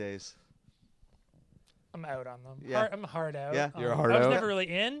Dying these days? I'm out on them. Yeah. I'm hard out. Yeah. You're a hard I was out? never really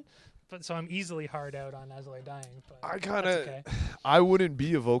in, but so I'm easily hard out on As I Lay Dying. But I that's kind of, okay. I wouldn't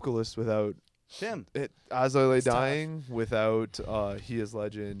be a vocalist without Tim. it. As I Lay It's tough. Dying, without He Is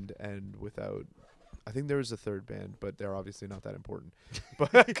Legend, and without, I think there was a third band, but they're obviously not that important.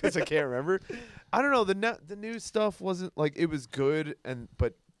 But because I can't remember, I don't know. The new stuff wasn't like it was good,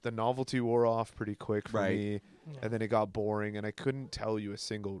 but the novelty wore off pretty quick for Right. me, Yeah. and then it got boring, and I couldn't tell you a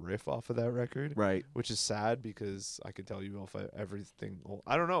single riff off of that record. Right. Which is sad because I could tell you off everything. Well,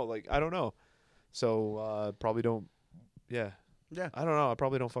 I don't know. Like, I don't know. So probably don't. Yeah. Yeah. I don't know. I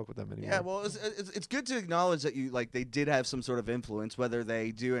probably don't fuck with them anymore. Yeah, well, it's good to acknowledge that they did have some sort of influence, whether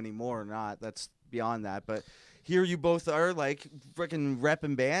they do anymore or not. That's beyond that. But here you both are like freaking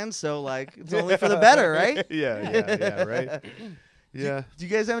repping bands, so like it's only for the better, right? yeah, right. Yeah. Do you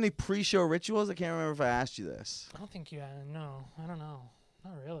guys have any pre-show rituals? I can't remember if I asked you this. I don't think you. No, I don't know.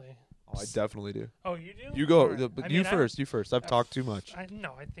 Not really. Oh, I definitely do. Oh, you do? You go. Alright. But I you mean, first. You first. I've talked too much.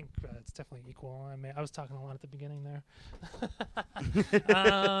 No, I think it's definitely equal. I mean, I was talking a lot at the beginning there.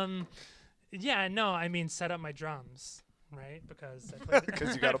 Yeah, no, I mean, set up my drums, right? Because I play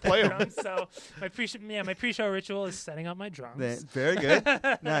 'Cause you gotta I play play 'em. drums, so my pre-show ritual is setting up my drums. Very good.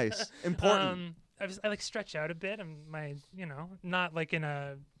 Nice. Important. I like stretch out a bit, and not like in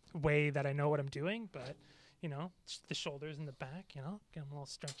a way that I know what I'm doing, but the shoulders and the back, get them a little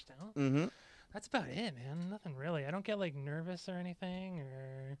stretched out. Mm-hmm. That's about it, man. Nothing really. I don't get like nervous or anything,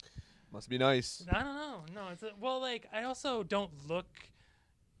 or Must be nice. I don't know. No, like I also don't look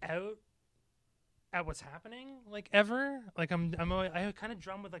out at what's happening like ever. Like I kind of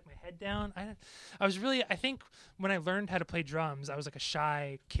drum with like my head down. I think when I learned how to play drums, I was like a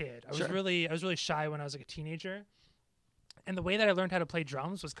shy kid. I was really shy when I was like a teenager. And the way that I learned how to play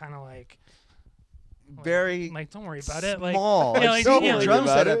drums was kind of like Very like don't worry about it. Like small. yeah, Like, like, simple yeah, like, drum don't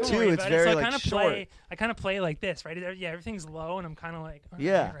worry setup about it. too. worry It's about it. very So like short. I kind of play like this, right? Yeah, everything's low, and I'm kind of like, all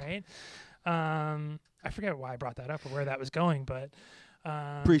Yeah. right. I forget why I brought that up or where that was going, but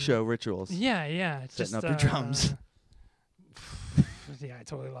Pre-show rituals. Yeah, it's Setting just, up your drums. Yeah, I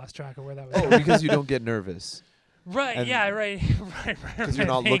totally lost track of where that was. Oh, going. because you don't get nervous. Right. and- Yeah. Right. Right. Because you're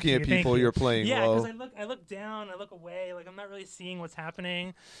not looking at people. You're playing Yeah, low. because I look down, I look away, like I'm not really seeing what's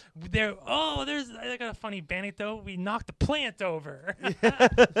happening. There's I got a funny anecdote. We knocked the plant over.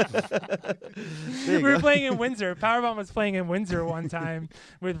 There you We were go. playing in Windsor. Powerbomb was playing in Windsor one time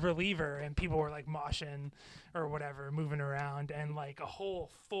with Reliever, and people were like moshing or whatever, moving around, and like a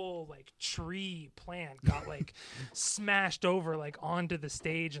whole full like tree plant got like smashed over like onto the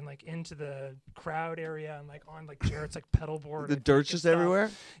stage and like into the crowd area and like on like Jarrett's like pedal board. The I think, dirt's and just stuff.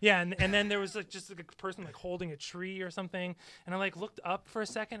 everywhere. Yeah, and then there was like just like a person like holding a tree or something, and I like looked up for a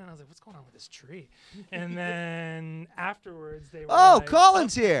second and I was like, what's going on with this tree? And then afterwards they were Oh, like,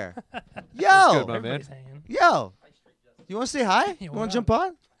 Colin's here. good, Yo, my man. everybody's hanging. yo. You want to say hi? You what want to up? jump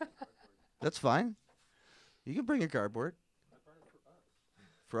on? That's fine. You can bring your cardboard.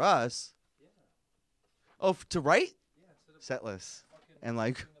 For us? Oh, to write? Setlist. And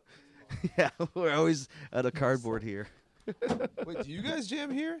like, yeah, we're always out of cardboard here. Wait, do you guys jam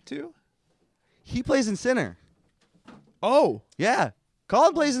here too? He plays in center. Oh, Yeah.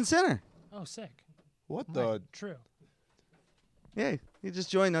 Colin plays in center. Oh, sick. what the? True. Yeah, he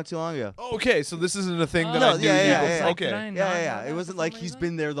just joined not too long ago. Okay, so this isn't a thing that Oh, I no, knew. yeah, you yeah, was- yeah. Like, Okay, did I I not Yeah, know yeah. It that wasn't for like some he's reason?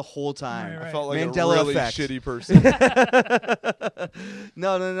 been there the whole time. Right, felt like Mandela a really effect. shitty person.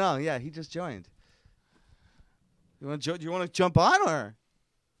 No. Yeah, he just joined. Do you want to jump on or?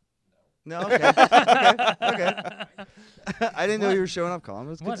 No, okay. Okay. I didn't know you were showing up, Colin. It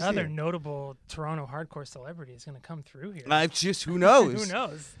was good What to see other you. notable Toronto hardcore celebrity is going to come through here? Who knows? Who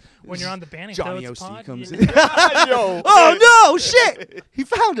knows? When you're on the Banning Johnny Toads O.C. pod, comes you- in. Yo. Oh no! Shit! He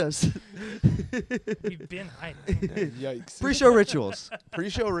found us. We've been hiding. Yikes. Pre-show rituals.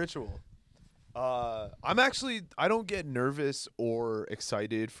 Pre-show ritual. I don't get nervous or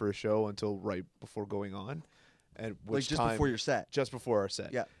excited for a show until right before going on, and Like just before your set. just before our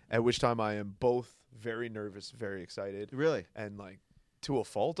set. Yeah. At which time I am both very nervous, very excited, Really? and like to a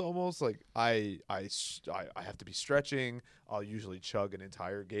fault almost. Like I have to be stretching. I'll usually chug an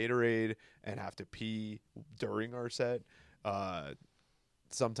entire Gatorade and have to pee during our set.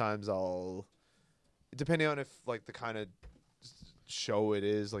 Sometimes I'll, depending on if like the kind of show it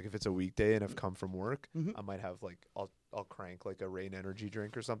is, like if it's a weekday and I've come from work, Mhm. I might have like I'll crank like a Rain energy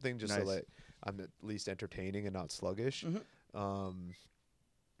drink or something just so Nice. that I'm at least entertaining and not sluggish. Mhm.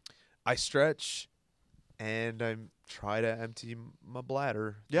 I stretch and I try to empty my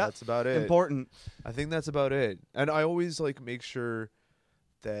bladder. Yeah, That's about it. Important. I think that's about it. And I always like make sure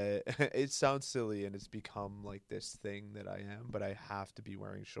that it sounds silly and it's become like this thing that I am, but I have to be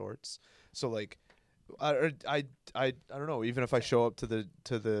wearing shorts. So like I don't know, even if I show up to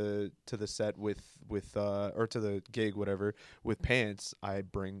the set with or to the gig whatever with pants, I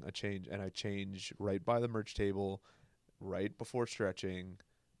bring a change and I change right by the merch table right before stretching,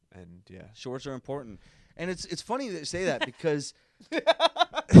 and yeah. Shorts are important. And it's funny that you say that because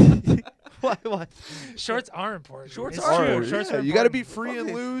what? Shorts are important. Shorts It's are true. important. Shorts Yeah, are you got to important. be free and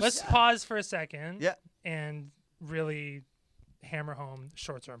Okay. loose. Let's pause for a second. Yeah. And really hammer home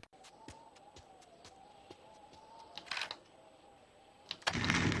shorts are important.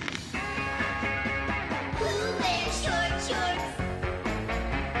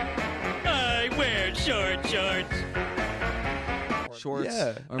 I wear short shorts. Shorts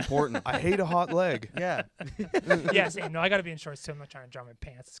Yeah. are important. I hate a hot leg. Yeah. Yeah, same. No, I got to be in shorts too. I'm not trying to draw my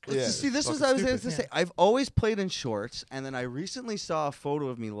pants. It's crazy. Yeah, See, this it's was I was fucking going to stupid. say. I've always played in shorts, and then I recently saw a photo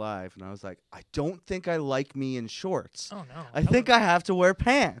of me live, and I was like, I don't think I like me in shorts. Oh no. I think I have to wear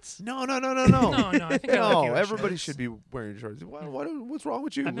pants. No, no. No, no. I think I like you No, in everybody shorts. should be wearing shorts. What's wrong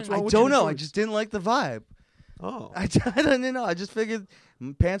with you? I've What's been- wrong I with don't you in know. I shorts? just didn't like the vibe. Oh. I don't know. I just figured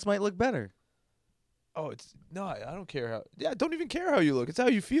pants might look better. Oh, it's no. I don't care how. Yeah, don't even care how you look. It's how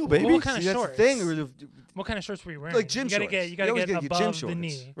you feel, baby. Well, what kind of See, that's shorts? the thing. What kind of shorts were you wearing? Like gym you gotta shorts. Get, you gotta always get gotta above gym the shorts,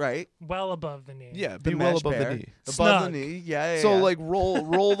 knee. right? Well above the knee. Yeah, The be well mesh above pair, the knee. above Snug. the knee. Yeah, yeah. So yeah. like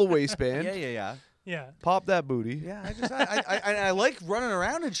roll the waistband. yeah. Yeah. Pop that booty. Yeah, I like running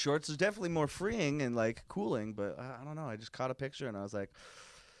around in shorts. It's definitely more freeing and like cooling, but I don't know. I just caught a picture and I was like,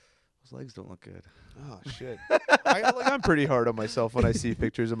 those legs don't look good. Oh shit. I'm pretty hard on myself when I see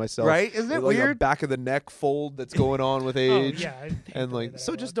pictures of myself. Right? Isn't it With, like, a weird? back of the neck fold that's going on with Oh, age. yeah. I hate And the way like, that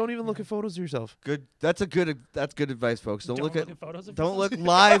so I just look. don't even look at photos of yourself. Good. That's good advice, folks. Don't look at photos of don't yourself. look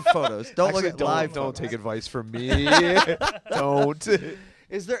live photos. Don't Actually, look at live Don't photos. take advice from me. Don't.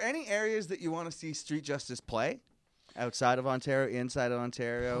 Is there any areas that you want to see Street Justice play? Outside of Ontario, inside of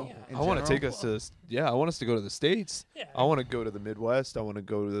Ontario? Yeah. in I want to general? take us to. Yeah, I want us to go to the States. Yeah. I want to go to the Midwest. I want to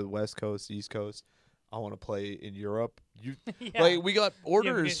go to the West Coast, East Coast. I want to play in Europe. Yeah. Like we got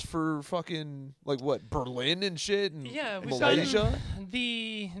orders get- for fucking like what Berlin and shit and Yeah, we've Malaysia. gotten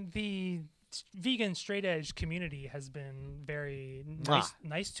the vegan straight edge community has been very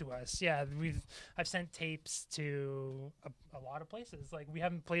nice to us. Yeah, I've sent tapes to a lot of places. Like we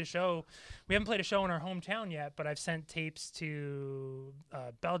haven't played a show in our hometown yet, but I've sent tapes to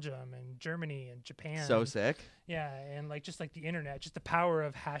Belgium and Germany and Japan. So sick. Yeah, and like just like the internet, just the power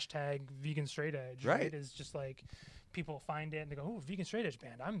of hashtag vegan straight edge, Right. Is just like people find it and they go, "Oh, vegan straight edge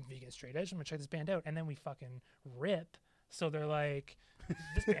band. I'm vegan straight edge. I'm gonna check this band out." And then we fucking rip. So they're like,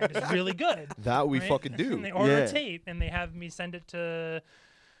 "This band is really good." That we right? fucking do. And they order Yeah. a tape and they have me send it to.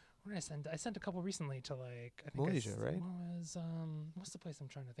 Where did I send? I sent a couple recently to like I think Malaysia, right? What was what's the place I'm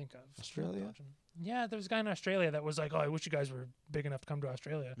trying to think of? Australia? Belgium. Yeah, there was a guy in Australia that was like, "Oh, I wish you guys were big enough to come to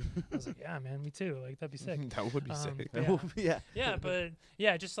Australia." I was like, "Yeah, man, me too. Like that'd be sick." That would be Um, sick. Yeah. Yeah. Yeah, but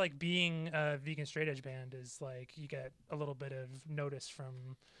yeah, just like being a vegan straight edge band is like you get a little bit of notice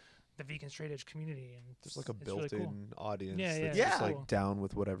from the vegan straight edge community, and Just like a it's really built-in cool. audience Yeah, that's yeah. just Yeah. like down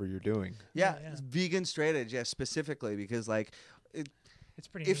with whatever you're doing. Yeah, Yeah, yeah. it's vegan straight edge, yeah, specifically because like It's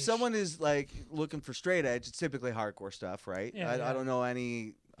pretty. if niche. someone is like looking for straight edge, it's typically hardcore stuff, right? Yeah, I yeah. don't know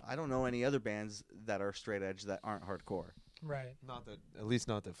any other bands that are straight edge that aren't hardcore. Right. Not that, at least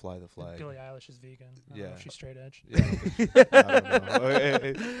not that fly the flag. Billie Eilish is vegan. I don't know Yeah. if she's straight edge. Yeah, I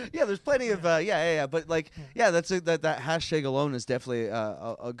don't know. Yeah, there's plenty of but like that's that hashtag alone is definitely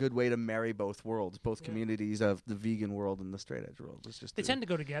a good way to marry both worlds, both Yeah. communities of the vegan world and the straight edge world. It's just They tend to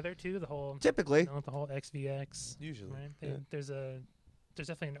go together too. The whole typically. the whole XVX. Usually. Right. Yeah. There's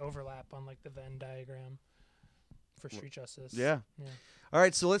definitely an overlap on like the Venn diagram for street justice. Yeah. Yeah. All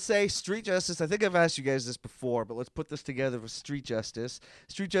right, so let's say street justice. I think I've asked you guys this before, but let's put this together with street justice.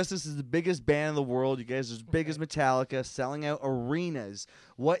 Street justice is the biggest band in the world. You guys are as big as Metallica, selling out arenas.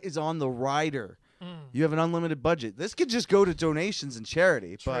 What is on the rider? You have an unlimited budget. This could just go to donations and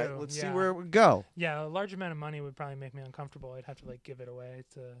charity, but True, let's see yeah. where it would go. Yeah, a large amount of money would probably make me uncomfortable. I'd have to like give it away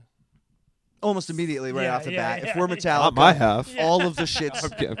to. Almost immediately right Yeah, off the yeah, bat. yeah. If we're Not Metallica, my half. Yeah. all of the shits,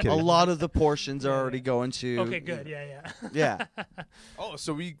 I'm a kidding. lot of the portions are Yeah, already yeah. going to. Okay, good. Yeah, Yeah. Oh,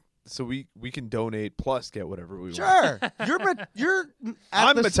 so we can donate plus get whatever we want. Sure. You're. I'm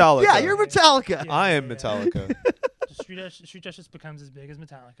at the- Metallica. Yeah, you're Metallica. Yeah. I am Metallica. Street Justice becomes as big as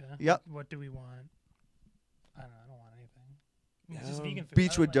Metallica. Yep. What do we want? I don't want anything. It's just Um, vegan food.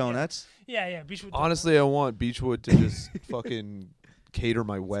 Beechwood I don't like- Donuts. Yeah, yeah. Beechwood. Honestly, I want Beechwood to just fucking cater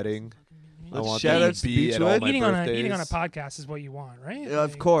my wedding. I Let's want shout them outs to to be at all Beechwood. my eating on birthdays. a podcast is what you want, right?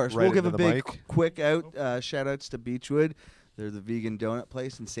 Of Like- course. Right We'll give a into the big mic. quick out shout outs to Beechwood. They're the vegan donut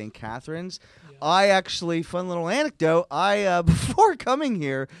place in St. Catharines. Yeah. I actually, fun little anecdote, I, before coming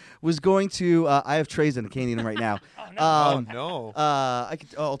here, was going to, I have trays and I can't eat them right now. Oh, no. Oh no.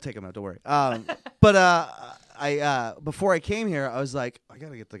 I'll take them out, don't worry. But before I came here, I was like, I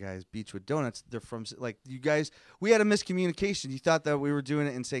gotta get the guys Beechwood Donuts. They're from like you guys. We had a miscommunication. You thought that we were doing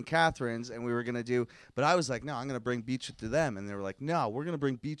it in St. Catharines and we were gonna do, but I was like, no, I'm gonna bring Beechwood to them, and they were like, no, we're gonna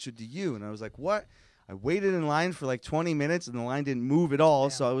bring Beechwood to you, and I was like, what? I waited in line for like 20 minutes and the line didn't move at all,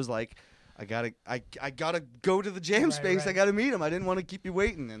 so I was like, I gotta go to the jam Right, space. I right. gotta meet him. I didn't want to keep you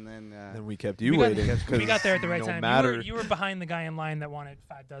waiting, and then Then we kept you We got- waiting. we got there at the right no time. Matter. You were behind the guy in line that wanted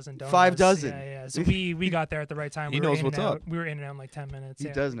 5 dozen donuts. 5 dozen. Yeah, yeah. So we got there at the right time. He We were knows in what's and out. up. We were in and out in like 10 minutes. he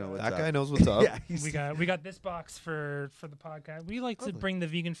yeah. does know what's That up. guy knows what's up. Yeah, he's We got this box for the podcast. We like to Lovely. bring the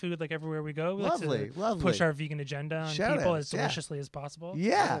vegan food like everywhere we go. We lovely, like to lovely. push our vegan agenda on Shout people outs, as yeah. deliciously as possible.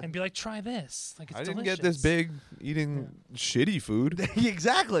 Yeah. And be like, try this. Like it's I didn't delicious. get this big eating shitty food.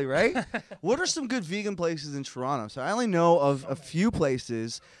 Exactly, right? What are some good vegan places in Toronto? So I only know of a few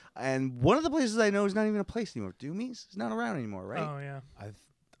places, and one of the places I know is not even a place anymore. Doomies is not around anymore, right? Oh yeah.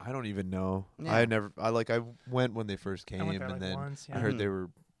 I don't even know. Yeah. I went when they first came, I went there, and like, then once, I yeah. heard they were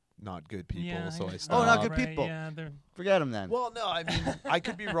not good people, Yeah, so I yeah. stopped. Oh, not good Right, people. Yeah, they're Forget them then. Well, no, I mean I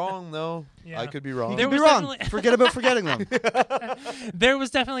could be wrong though. Yeah. I could be you wrong. There could be was wrong. definitely- Forget about forgetting them. there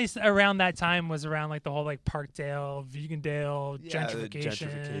was definitely around that time was around like the whole like Parkdale, Vegandale Yeah, the gentrification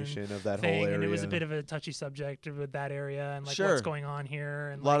gentrification of that thing, whole area. and it was a bit of a touchy subject with that area and like Sure. what's going on here.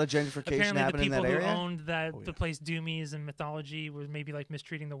 And A lot like, of gentrification apparently the happening in people that who area. owned that Oh, yeah. the place Doomies and Mythology was maybe like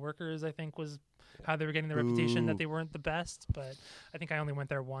mistreating the workers. I think was how they were getting the reputation that Boo. they weren't the best. But I think I only went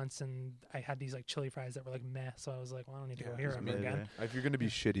there once, and I had these like chili fries that were like meh. So I was like, well, I don't need to go here I ever mean, again. if you're gonna be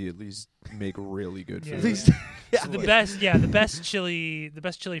shitty, at least make really good Yeah, food. At least, yeah. So the best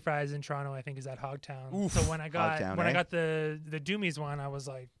chili fries in Toronto, I think, is at Hogtown. Oof. So when I got Hogtown, when I eh? got the Doomies one, I was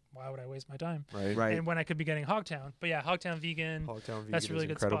like, why would I waste my time? Right. Right. And when I could be getting Hogtown, but yeah, Hogtown vegan. Hogtown That's a vegan really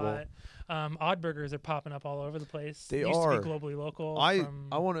is good incredible. spot. Odd Burgers are popping up all over the place. They used are. to be globally local. I from-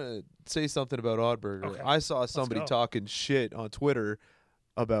 want to say something about Odd Burger. Okay. I saw somebody go. talking shit on Twitter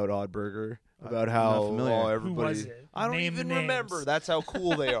about Odd Burger, about I'm how not familiar. oh, Who everybody. was it? I don't Name even names. remember. That's how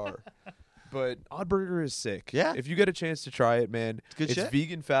cool they are. But Odd Burger is sick. Yeah. If you get a chance to try it, man, It's good it's shit?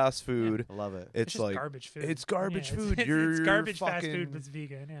 vegan fast food. I love it. It's It's just like garbage food. it's garbage Yeah, food. It's, You're it's garbage fast fucking- food, but it's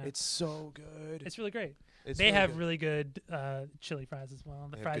vegan. Yeah, It's so good. it's really great. It's They really have good. really good chili fries as well.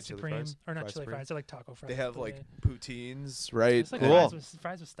 The They have fries good chili supreme, fries? or not Fries chili Supreme? fries. They're like taco fries. They have but like poutines, right? it's like Cool.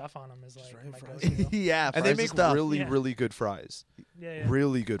 fries with stuff on them is Just like right my fries. go-to. Yeah, And they fries make and stuff. really, Yeah. really good fries. Yeah, yeah.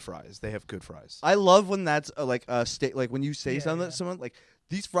 Really good fries. They have good fries. I love when that's like a state. Like when you say Yeah, something yeah. to someone, like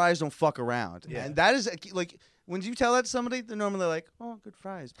these fries don't fuck around, Yeah. and that is like when you tell that to somebody, they're normally like, "Oh, good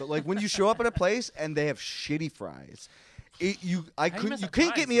fries." But like when you show up at a place and they have shitty fries, How you couldn't mess you up can't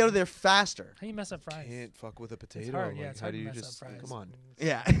fries, get me out of though? there faster. How you mess up fries? Can't fuck with a potato. It's hard. Like, Yeah, it's how hard do to you mess just up fries. come on?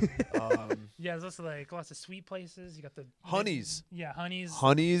 Yeah. Yeah, there's also like lots of sweet places. You got the Honey's. Yeah, Honey's.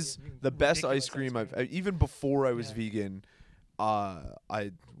 Honey's, Yeah, the best ridiculous ice cream I've even before I was Yeah. vegan.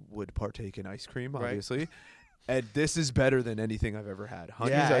 I would partake in ice cream, Right. obviously. And this is better than anything I've ever had.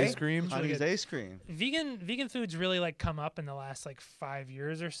 Honey's Yeah, ice eh? cream. really Honey's good. ice cream. Vegan foods really like come up in the last like 5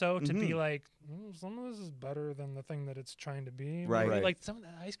 years or so to be Mhm. like some of this is better than the thing that it's trying to be. Right. Maybe. Right. Like some of the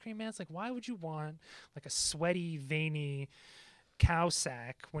ice cream, man. It's like, why would you want like a sweaty, veiny cow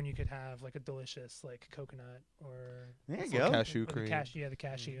sack when you could have like a delicious like coconut or There you Or go. cashew or the cream. cashew, the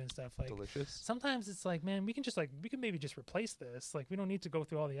cashew and stuff like. Delicious. Sometimes it's like, man, we could maybe just replace this. Like, we don't need to go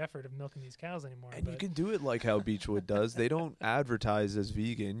through all the effort of milking these cows anymore. And you but- can do it like how Beechwood does. They don't advertise as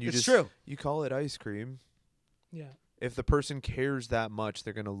vegan. You It's just true. You call it ice cream. yeah, If the person cares that much,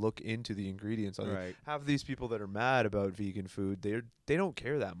 they're going to look into the ingredients on it. Right. Have these people that are mad about vegan food, they don't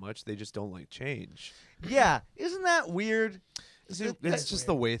care that much. They just don't like change. Yeah. Isn't that weird? It's just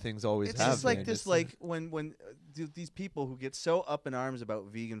the way things always It's have just like been. this, It's like when these people who get so up in arms about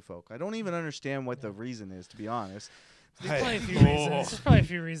vegan folk. I don't even understand what the reason is, to be honest. there's probably a few Oh. reasons. There's probably a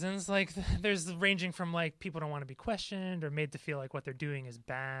few reasons. Like, there's ranging from like people don't want to be questioned or made to feel like what they're doing is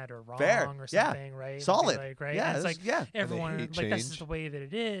bad or wrong Fair. or Yeah. something, right? And be Solid. like, right? Yeah. And it's this- like yeah. everyone hate like that's just change. the way that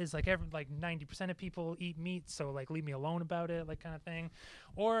it is. Like 90% of people eat meat, so like leave me alone about it, like kind of thing.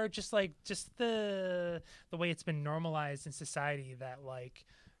 Or just the way it's been normalized in society that like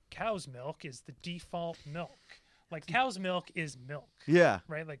cow's milk is the default milk. Like cow's milk is milk, Yeah.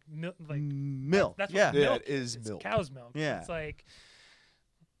 right? Like milk, like Milk. that's Yeah. what Yeah, milk it is It's milk. cow's milk. Yeah. It's like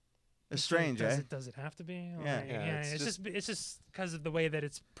It's like, strange, does eh? Does it have to be? Yeah. Like, Yeah, it's it's just because of the way that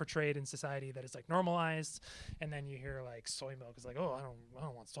it's portrayed in society that it's like normalized, and then you hear like soy milk is like, oh, I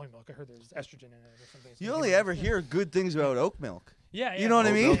don't want soy milk. I heard there's estrogen in it or something. You only ever hear good things about oat milk. yeah, You know what I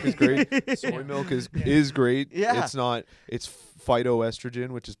Oat mean? milk is great. Soy Yeah. milk is Yeah. is great. Yeah. It's phytoestrogen,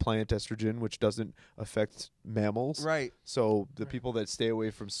 which is plant estrogen, which doesn't affect mammals. Right. So the Right. people that stay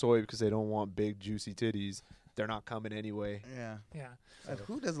away from soy because they don't want big juicy titties, they're not coming anyway. Yeah. Yeah. And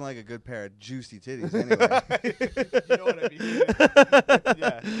who doesn't like a good pair of juicy titties anyway? You know what I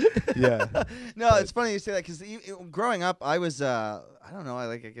mean? Yeah. No, it's funny you say that because growing up, I was I don't know,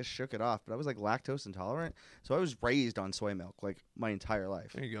 I guess shook it off, but I was like lactose intolerant, so I was raised on soy milk like my entire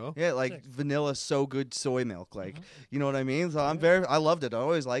life. There you go. Yeah, like Sick. vanilla, so good soy milk, like Mhm. you know what I mean. So I loved it. I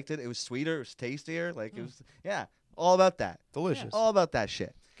always liked it. It was sweeter, it was tastier. Like it Mm. was, yeah, all about that, Delicious. all about that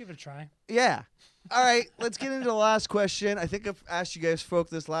shit. Give it a try. Yeah. All right, let's get into the last question. I think I've asked you guys folk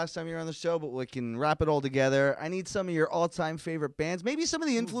this last time you were on the show, but we can wrap it all together. I need some of your all-time favorite bands, maybe some of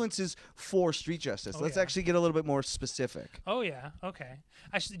the influences for Street Justice. Oh, Let's yeah. actually get a little bit more specific. Oh yeah. Okay.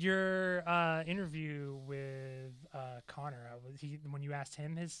 Your interview with Connor, when you asked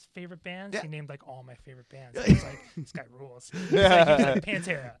him his favorite bands, Yeah. he named like all my favorite bands. I was like, this guy rules. He was like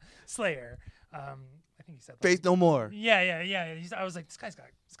Pantera, Slayer. I think he said like, Faith No More. Yeah. I was like, this guy's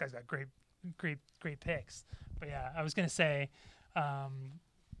got great picks. But yeah, I was gonna say,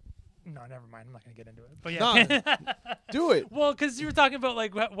 no, never mind. I'm not gonna get into it. But yeah, Do it. well, because you were talking about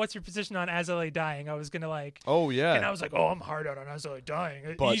like what's your position on As I Lay Dying. I was gonna like. Oh yeah. And I was like, "Oh, I'm hard out on As I Lay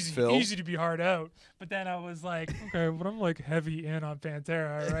Dying. But Easy, Phil? easy to be hard out." But then I was like, "Okay, but I'm like heavy in on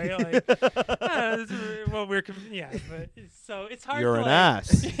Pantera, right?" Like, well, but so it's hard. You're to, an like,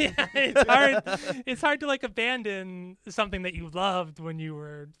 ass. Yeah, it's hard. It's hard to like abandon something that you loved when you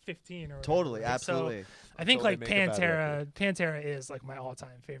were 15 or whatever, Totally, right? So absolutely. I think Until like they make a bad Pantera is like my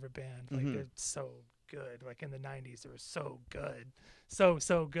all-time favorite band. Like Mhm. they're so good. Like in the 90s, they were so good,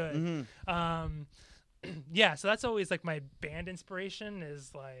 so good. Mhm. Yeah, so that's always like my band inspiration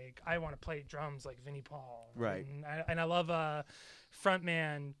is like I want to play drums like Vinnie Paul, Right. And I love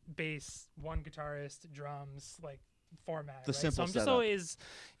frontman, bass, one guitarist, drums, like format. The right? simple So I'm just setup. always,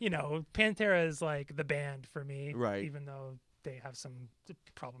 Pantera is like the band for me, Right. Even though they have some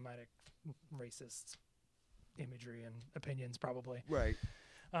problematic, racist imagery and opinions, probably. Right.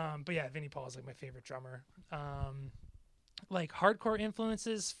 But yeah, Vinnie Paul is like my favorite drummer. Like hardcore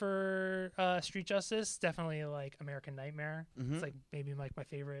influences for Street Justice, definitely like American Nightmare. Mhm. It's like maybe like my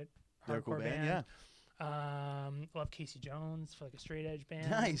favorite They're a cool hardcore band, band. Love Casey Jones for like a straight edge band.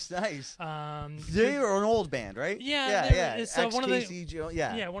 Nice. Um, They were an old band, right? Yeah, Yeah. it's, one of the- Ex-Casey Jones.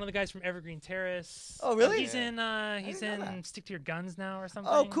 Yeah. yeah, one of the guys from Evergreen Terrace. Oh, really? He's in he's didn't know in that. Stick to Your Guns now or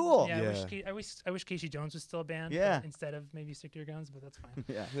something. Oh, cool. Yeah, Yeah. I wish Casey Jones was still a band. Yeah. but instead of maybe Stick to Your Guns, but that's fine.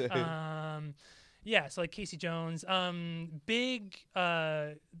 Yeah. Yeah, so like Casey Jones, big,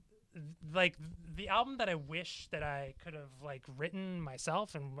 like the album that I wish that I could have like written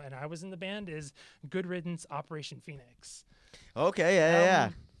myself and I was in the band is Good Riddance, Operation Phoenix. Okay. Yeah. That Yeah.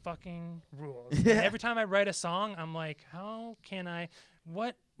 one fucking rules. Yeah. And every time I write a song, I'm like, how can I?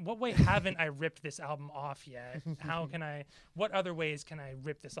 What way haven't I ripped this album off yet? How can I? What other ways can I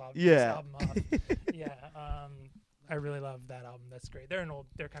rip this off? Yeah. This album off? Yeah. I really love that album. That's great. They're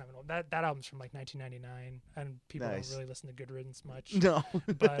kind of an old. That album's from like 1999, and people Nice. don't really listen to Good Riddance much. No.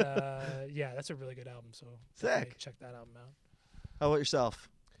 But yeah, that's a really good album. So definitely Sick. check that album out. How about yourself?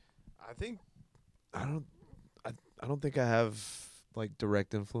 I think I don't think I have like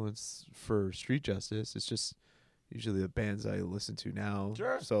direct influence for Street Justice. It's just usually the bands I listen to now.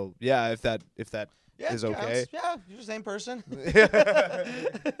 Sure. So yeah, if that Yeah, is it counts. okay. Yeah, you're the same person.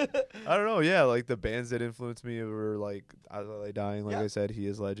 I don't know. Yeah, like the bands that influenced me were like As I Lay Dying. Like Yeah. I said, He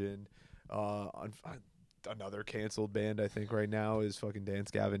Is Legend. Another canceled band I think right now is fucking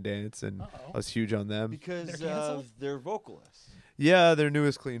Dance Gavin Dance, and I Uh-oh. was huge on them. Because They're canceled? their vocalists. Yeah, their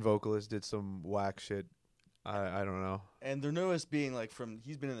newest clean vocalist did some whack shit. I don't know. And their newest being like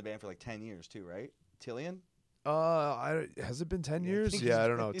he's been in the band for like 10 years too, right? Tillian? Has it been 10 Yeah, I years? think Yeah, he's I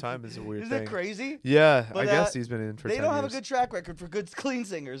don't know. crazy. Time is a weird Isn't thing. that crazy? Yeah, But, I guess he's been in for They 10 don't have a years. good track record for good clean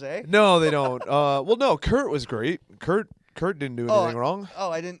singers, eh? No, they don't. Well, no, Kurt was great. Kurt didn't do anything wrong.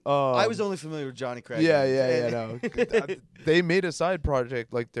 Oh, I didn't. I was Um, only familiar with Johnny Craig. Yeah, no. They made a side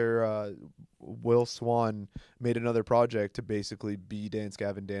project, like their Will Swan made another project to basically be Dance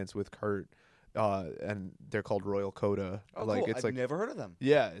Gavin Dance with Kurt, and they're called Royal Coda. Oh, like cool. it's I've like never heard of them.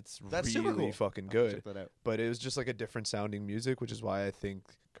 yeah, it's That's really super cool. fucking I'll good. check that out. But it was just like a different sounding music, which is why I think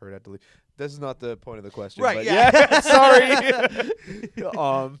Kurt had to leave. This is not the point of the question, Right, But yeah. sorry.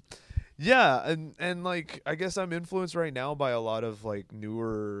 Yeah, and like I guess I'm influenced right now by a lot of like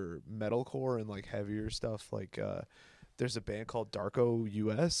newer metalcore and like heavier stuff. Like there's a band called Darko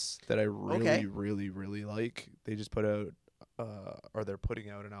US that I really, Okay. really, really like. They just put out or they're putting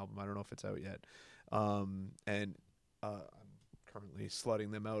out an album. I don't know if it's out yet. And I'm currently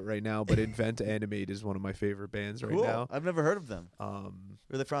slutting them out right now. But Invent Animate is one of my favorite bands right Cool. now. I've never heard of them. Where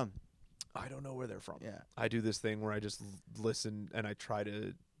are they from? I don't know where they're from. Yeah. I do this thing where I just listen and I try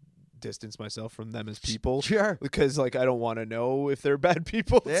to distance myself from them as people Sure. because like I don't want to know if they're bad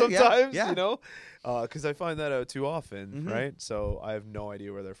people Yeah, sometimes, yeah. you know, because I find that out too often, Mhm. right? So I have no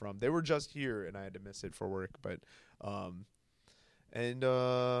idea where they're from. They were just here and I had to miss it for work, but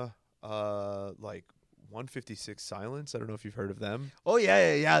like 156 Silence. I don't know if you've heard of them. Oh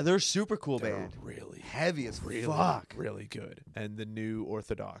yeah. They're super cool They're band. really Heavy as really, fuck. really good. And the new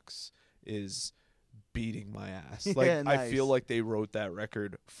Orthodox is beating my ass. Yeah, Like I feel nice. like they wrote that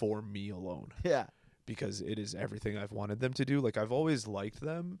record for me alone Yeah. because it is everything I've wanted them to do. Like I've always liked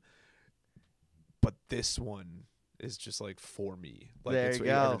them, but this one is just like for me. Like There it's you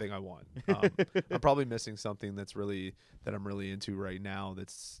go. everything I want. I'm probably missing something that I'm really into right now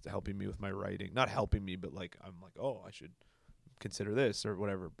that's helping me with my writing. Not helping me, but like I'm like, oh, I should consider this or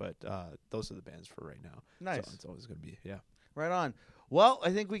whatever. But those are the bands for right now. Nice. So it's always gonna be Right on. Well,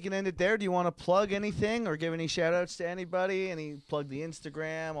 I think we can end it there. Do you want to plug anything or give any shout outs to anybody? Plug the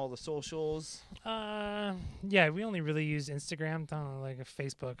Instagram, all the socials? Yeah, we only really use Instagram. Don't like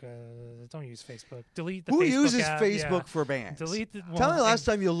Facebook. Don't use Facebook. Delete the Who Facebook uses app, Facebook yeah. for bands? Delete the. Tell me the well, last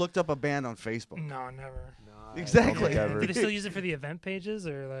time you looked up a band on Facebook. No, never. Exactly. Yeah, do they still use it for the event pages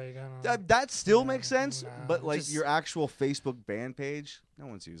or like? I don't know. That still Yeah, makes sense, no, but like just- your actual Facebook band page, no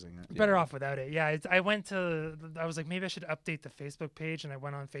one's using it. Better off without it. Yeah, I was like, maybe I should update the Facebook page, and I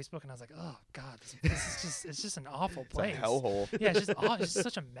went on Facebook, and I was like, oh god, it's just an awful It's a place. hellhole. Yeah, it's just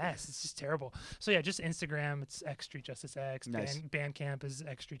such a mess. It's just terrible. So yeah, just Instagram. It's X Street Justice X. Nice. Bandcamp is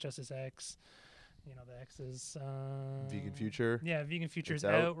X Street Justice X. You know, the X is Vegan Future. Yeah, Vegan Future is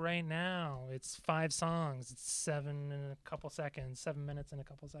It's out. out right now. It's 5 songs. It's 7 and a couple seconds. 7 minutes and a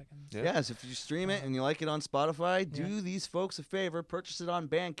couple seconds. Yeah. Yes, if you stream it and you like it on Spotify, do these folks a favor, purchase it on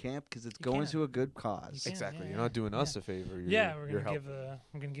Bandcamp because it's You going can. to a good cause. You can. Exactly. Yeah, You're yeah. not doing Yeah. us a favor. You're, Yeah, we're you're gonna give helping.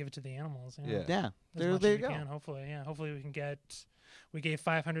 I'm gonna give it to the animals. Yeah. Yeah, As there much you as we go. can, hopefully, yeah. Hopefully we can get. We gave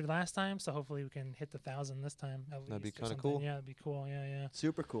 500 last time, so hopefully we can hit the 1,000 this time. At That'd be least or kinda something. cool. Yeah, that'd be cool. Yeah.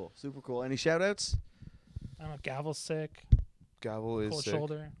 Super cool, super cool. Any shout outs? I don't know. Gavel's sick. Gavel is Cold sick.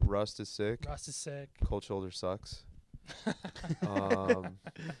 shoulder. Rust is sick. Rust is sick. Cold shoulder sucks.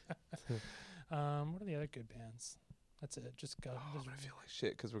 What are the other good bands? That's it. Just go. I'm just- gonna feel like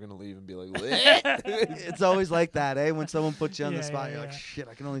shit because we're gonna leave and be like, It's always like that, eh? When someone puts you on the Yeah, spot, yeah, you're like, yeah. shit,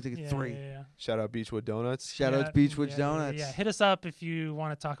 I can only think of yeah, 3. Yeah. shout out Beechwood Donuts. Shout out to Beechwood Donuts. Yeah, hit us up if you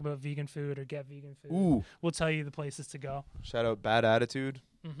want to talk about vegan food or get vegan food. Ooh, We'll tell you the places to go. shout out Bad Attitude,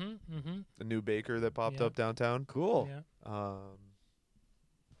 Mm-hmm. the new baker that popped Yeah. up downtown. Cool. Yeah.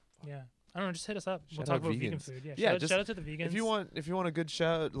 Yeah. I don't know. Just hit us up. We'll Shout talk out about vegan vegans. food. Yeah. Yeah, Shout out to the vegans. If you want a good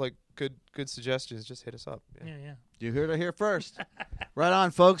shout, like good suggestions, just hit us up. Yeah. Yeah. You heard it here first. Right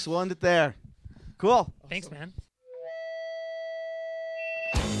on, folks. We'll end it there. Cool. Thanks, man.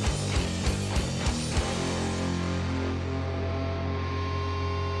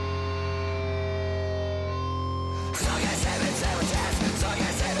 So you seven, seven, test. So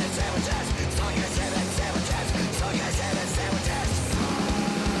you